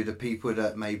something to do with the people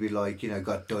that maybe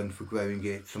got done for growing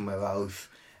it somewhere else,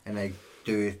 and they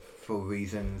do it for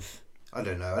reasons. I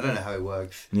don't know how it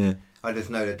works. Yeah. I just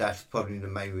know that that's probably the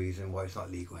main reason why it's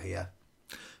not legal here.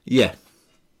 Yeah.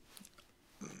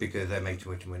 Because they make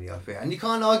too much money off it, and you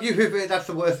can't argue with it. That's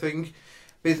the worst thing,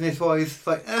 business-wise. It's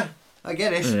like, I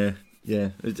get it.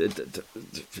 Yeah.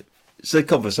 It's a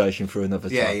conversation for another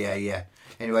time. Yeah.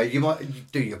 Anyway, you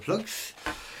might do your plugs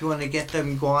if you want to get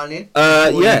them going in.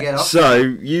 So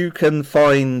you can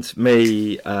find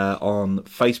me on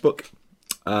Facebook,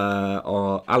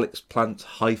 or Alex Plant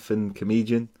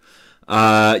 -comedian.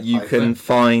 You can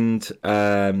find. Is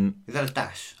that a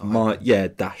dash?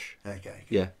 Dash. Okay.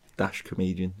 Yeah, dash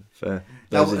comedian. For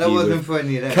that wasn't for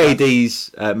any of that.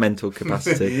 KD's mental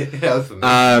capacity. That was for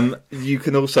me. You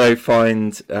can also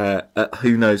find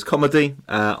Who Knows Comedy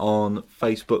on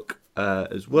Facebook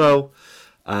as well.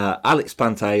 Alex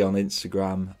Plante on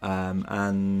Instagram,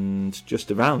 and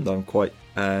just around. I'm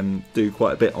do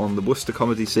quite a bit on the Worcester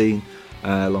comedy scene,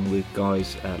 along with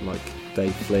guys like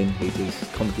Dave Flynn, who does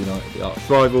Comedy Night at the Arts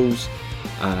Rivals,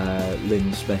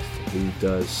 Lynn Smith, who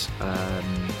does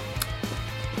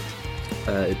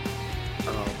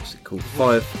what's it called?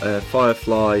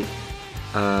 Firefly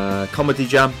Comedy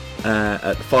Jam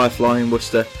at the Firefly in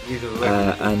Worcester,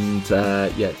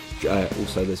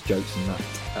 also there's jokes in that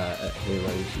at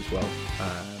Heroes as well.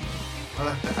 I'll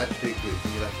have to add 2 groups,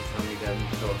 and you'll have to tell me them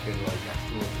so I can ask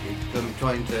more gigs. I'm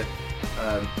trying to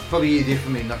probably easier for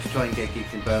me not to try and get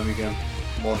gigs in Birmingham,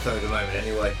 more so at the moment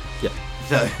anyway. Yeah.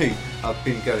 So I've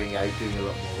been going out doing a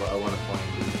lot more, but I want to find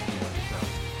gigs myself.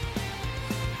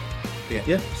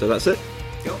 Yeah. So that's it.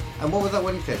 Cool. And what was that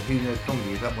one you said? Who Knows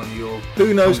Comedy? Is that one of your?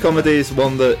 Who Knows Comedy is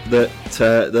one that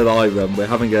I run. We're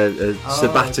having a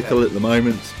sabbatical at the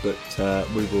moment, but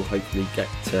we will hopefully get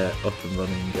up and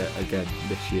running again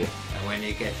this year. And when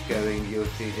it gets going,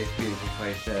 you'll see this beautiful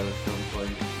face there at some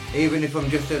point. Even if I'm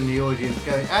just in the audience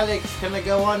going, Alex, can I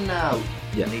go on now?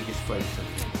 Yeah. And he just throws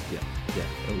something. Yeah.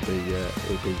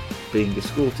 It'll be being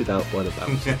escorted out by the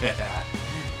bouncer.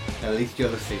 At least you'll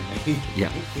have seen me.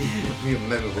 Yeah. You're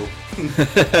memorable.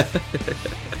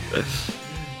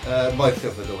 My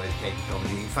stuff as always, Katie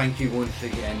Comedy. Thank you once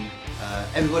again,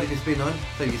 everybody that's been on.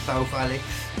 So yourself, Alex,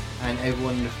 and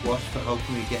everyone that's watched. But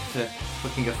hopefully get to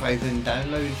fucking 1,000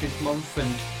 downloads this month,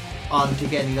 and on to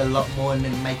getting a lot more, and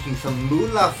then making some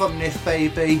moolah from this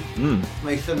baby.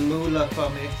 Make some moolah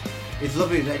from it. It's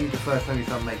lovely that it's the first time you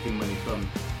start making money from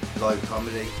live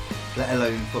comedy, let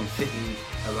alone from sitting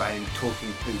around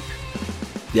talking poop.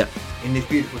 Yeah. In this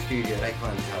beautiful studio, they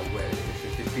can't tell where it is.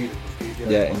 It's this beautiful studio.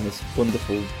 Yeah, in this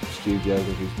wonderful studio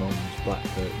with his mum's black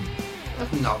curtain.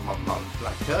 That's not my mum's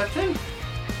black curtain.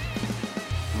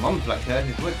 Mum's black curtain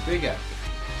is much bigger.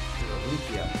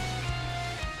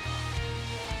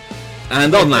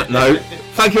 And on that note,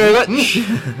 thank you very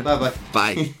much. Bye-bye.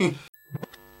 Bye.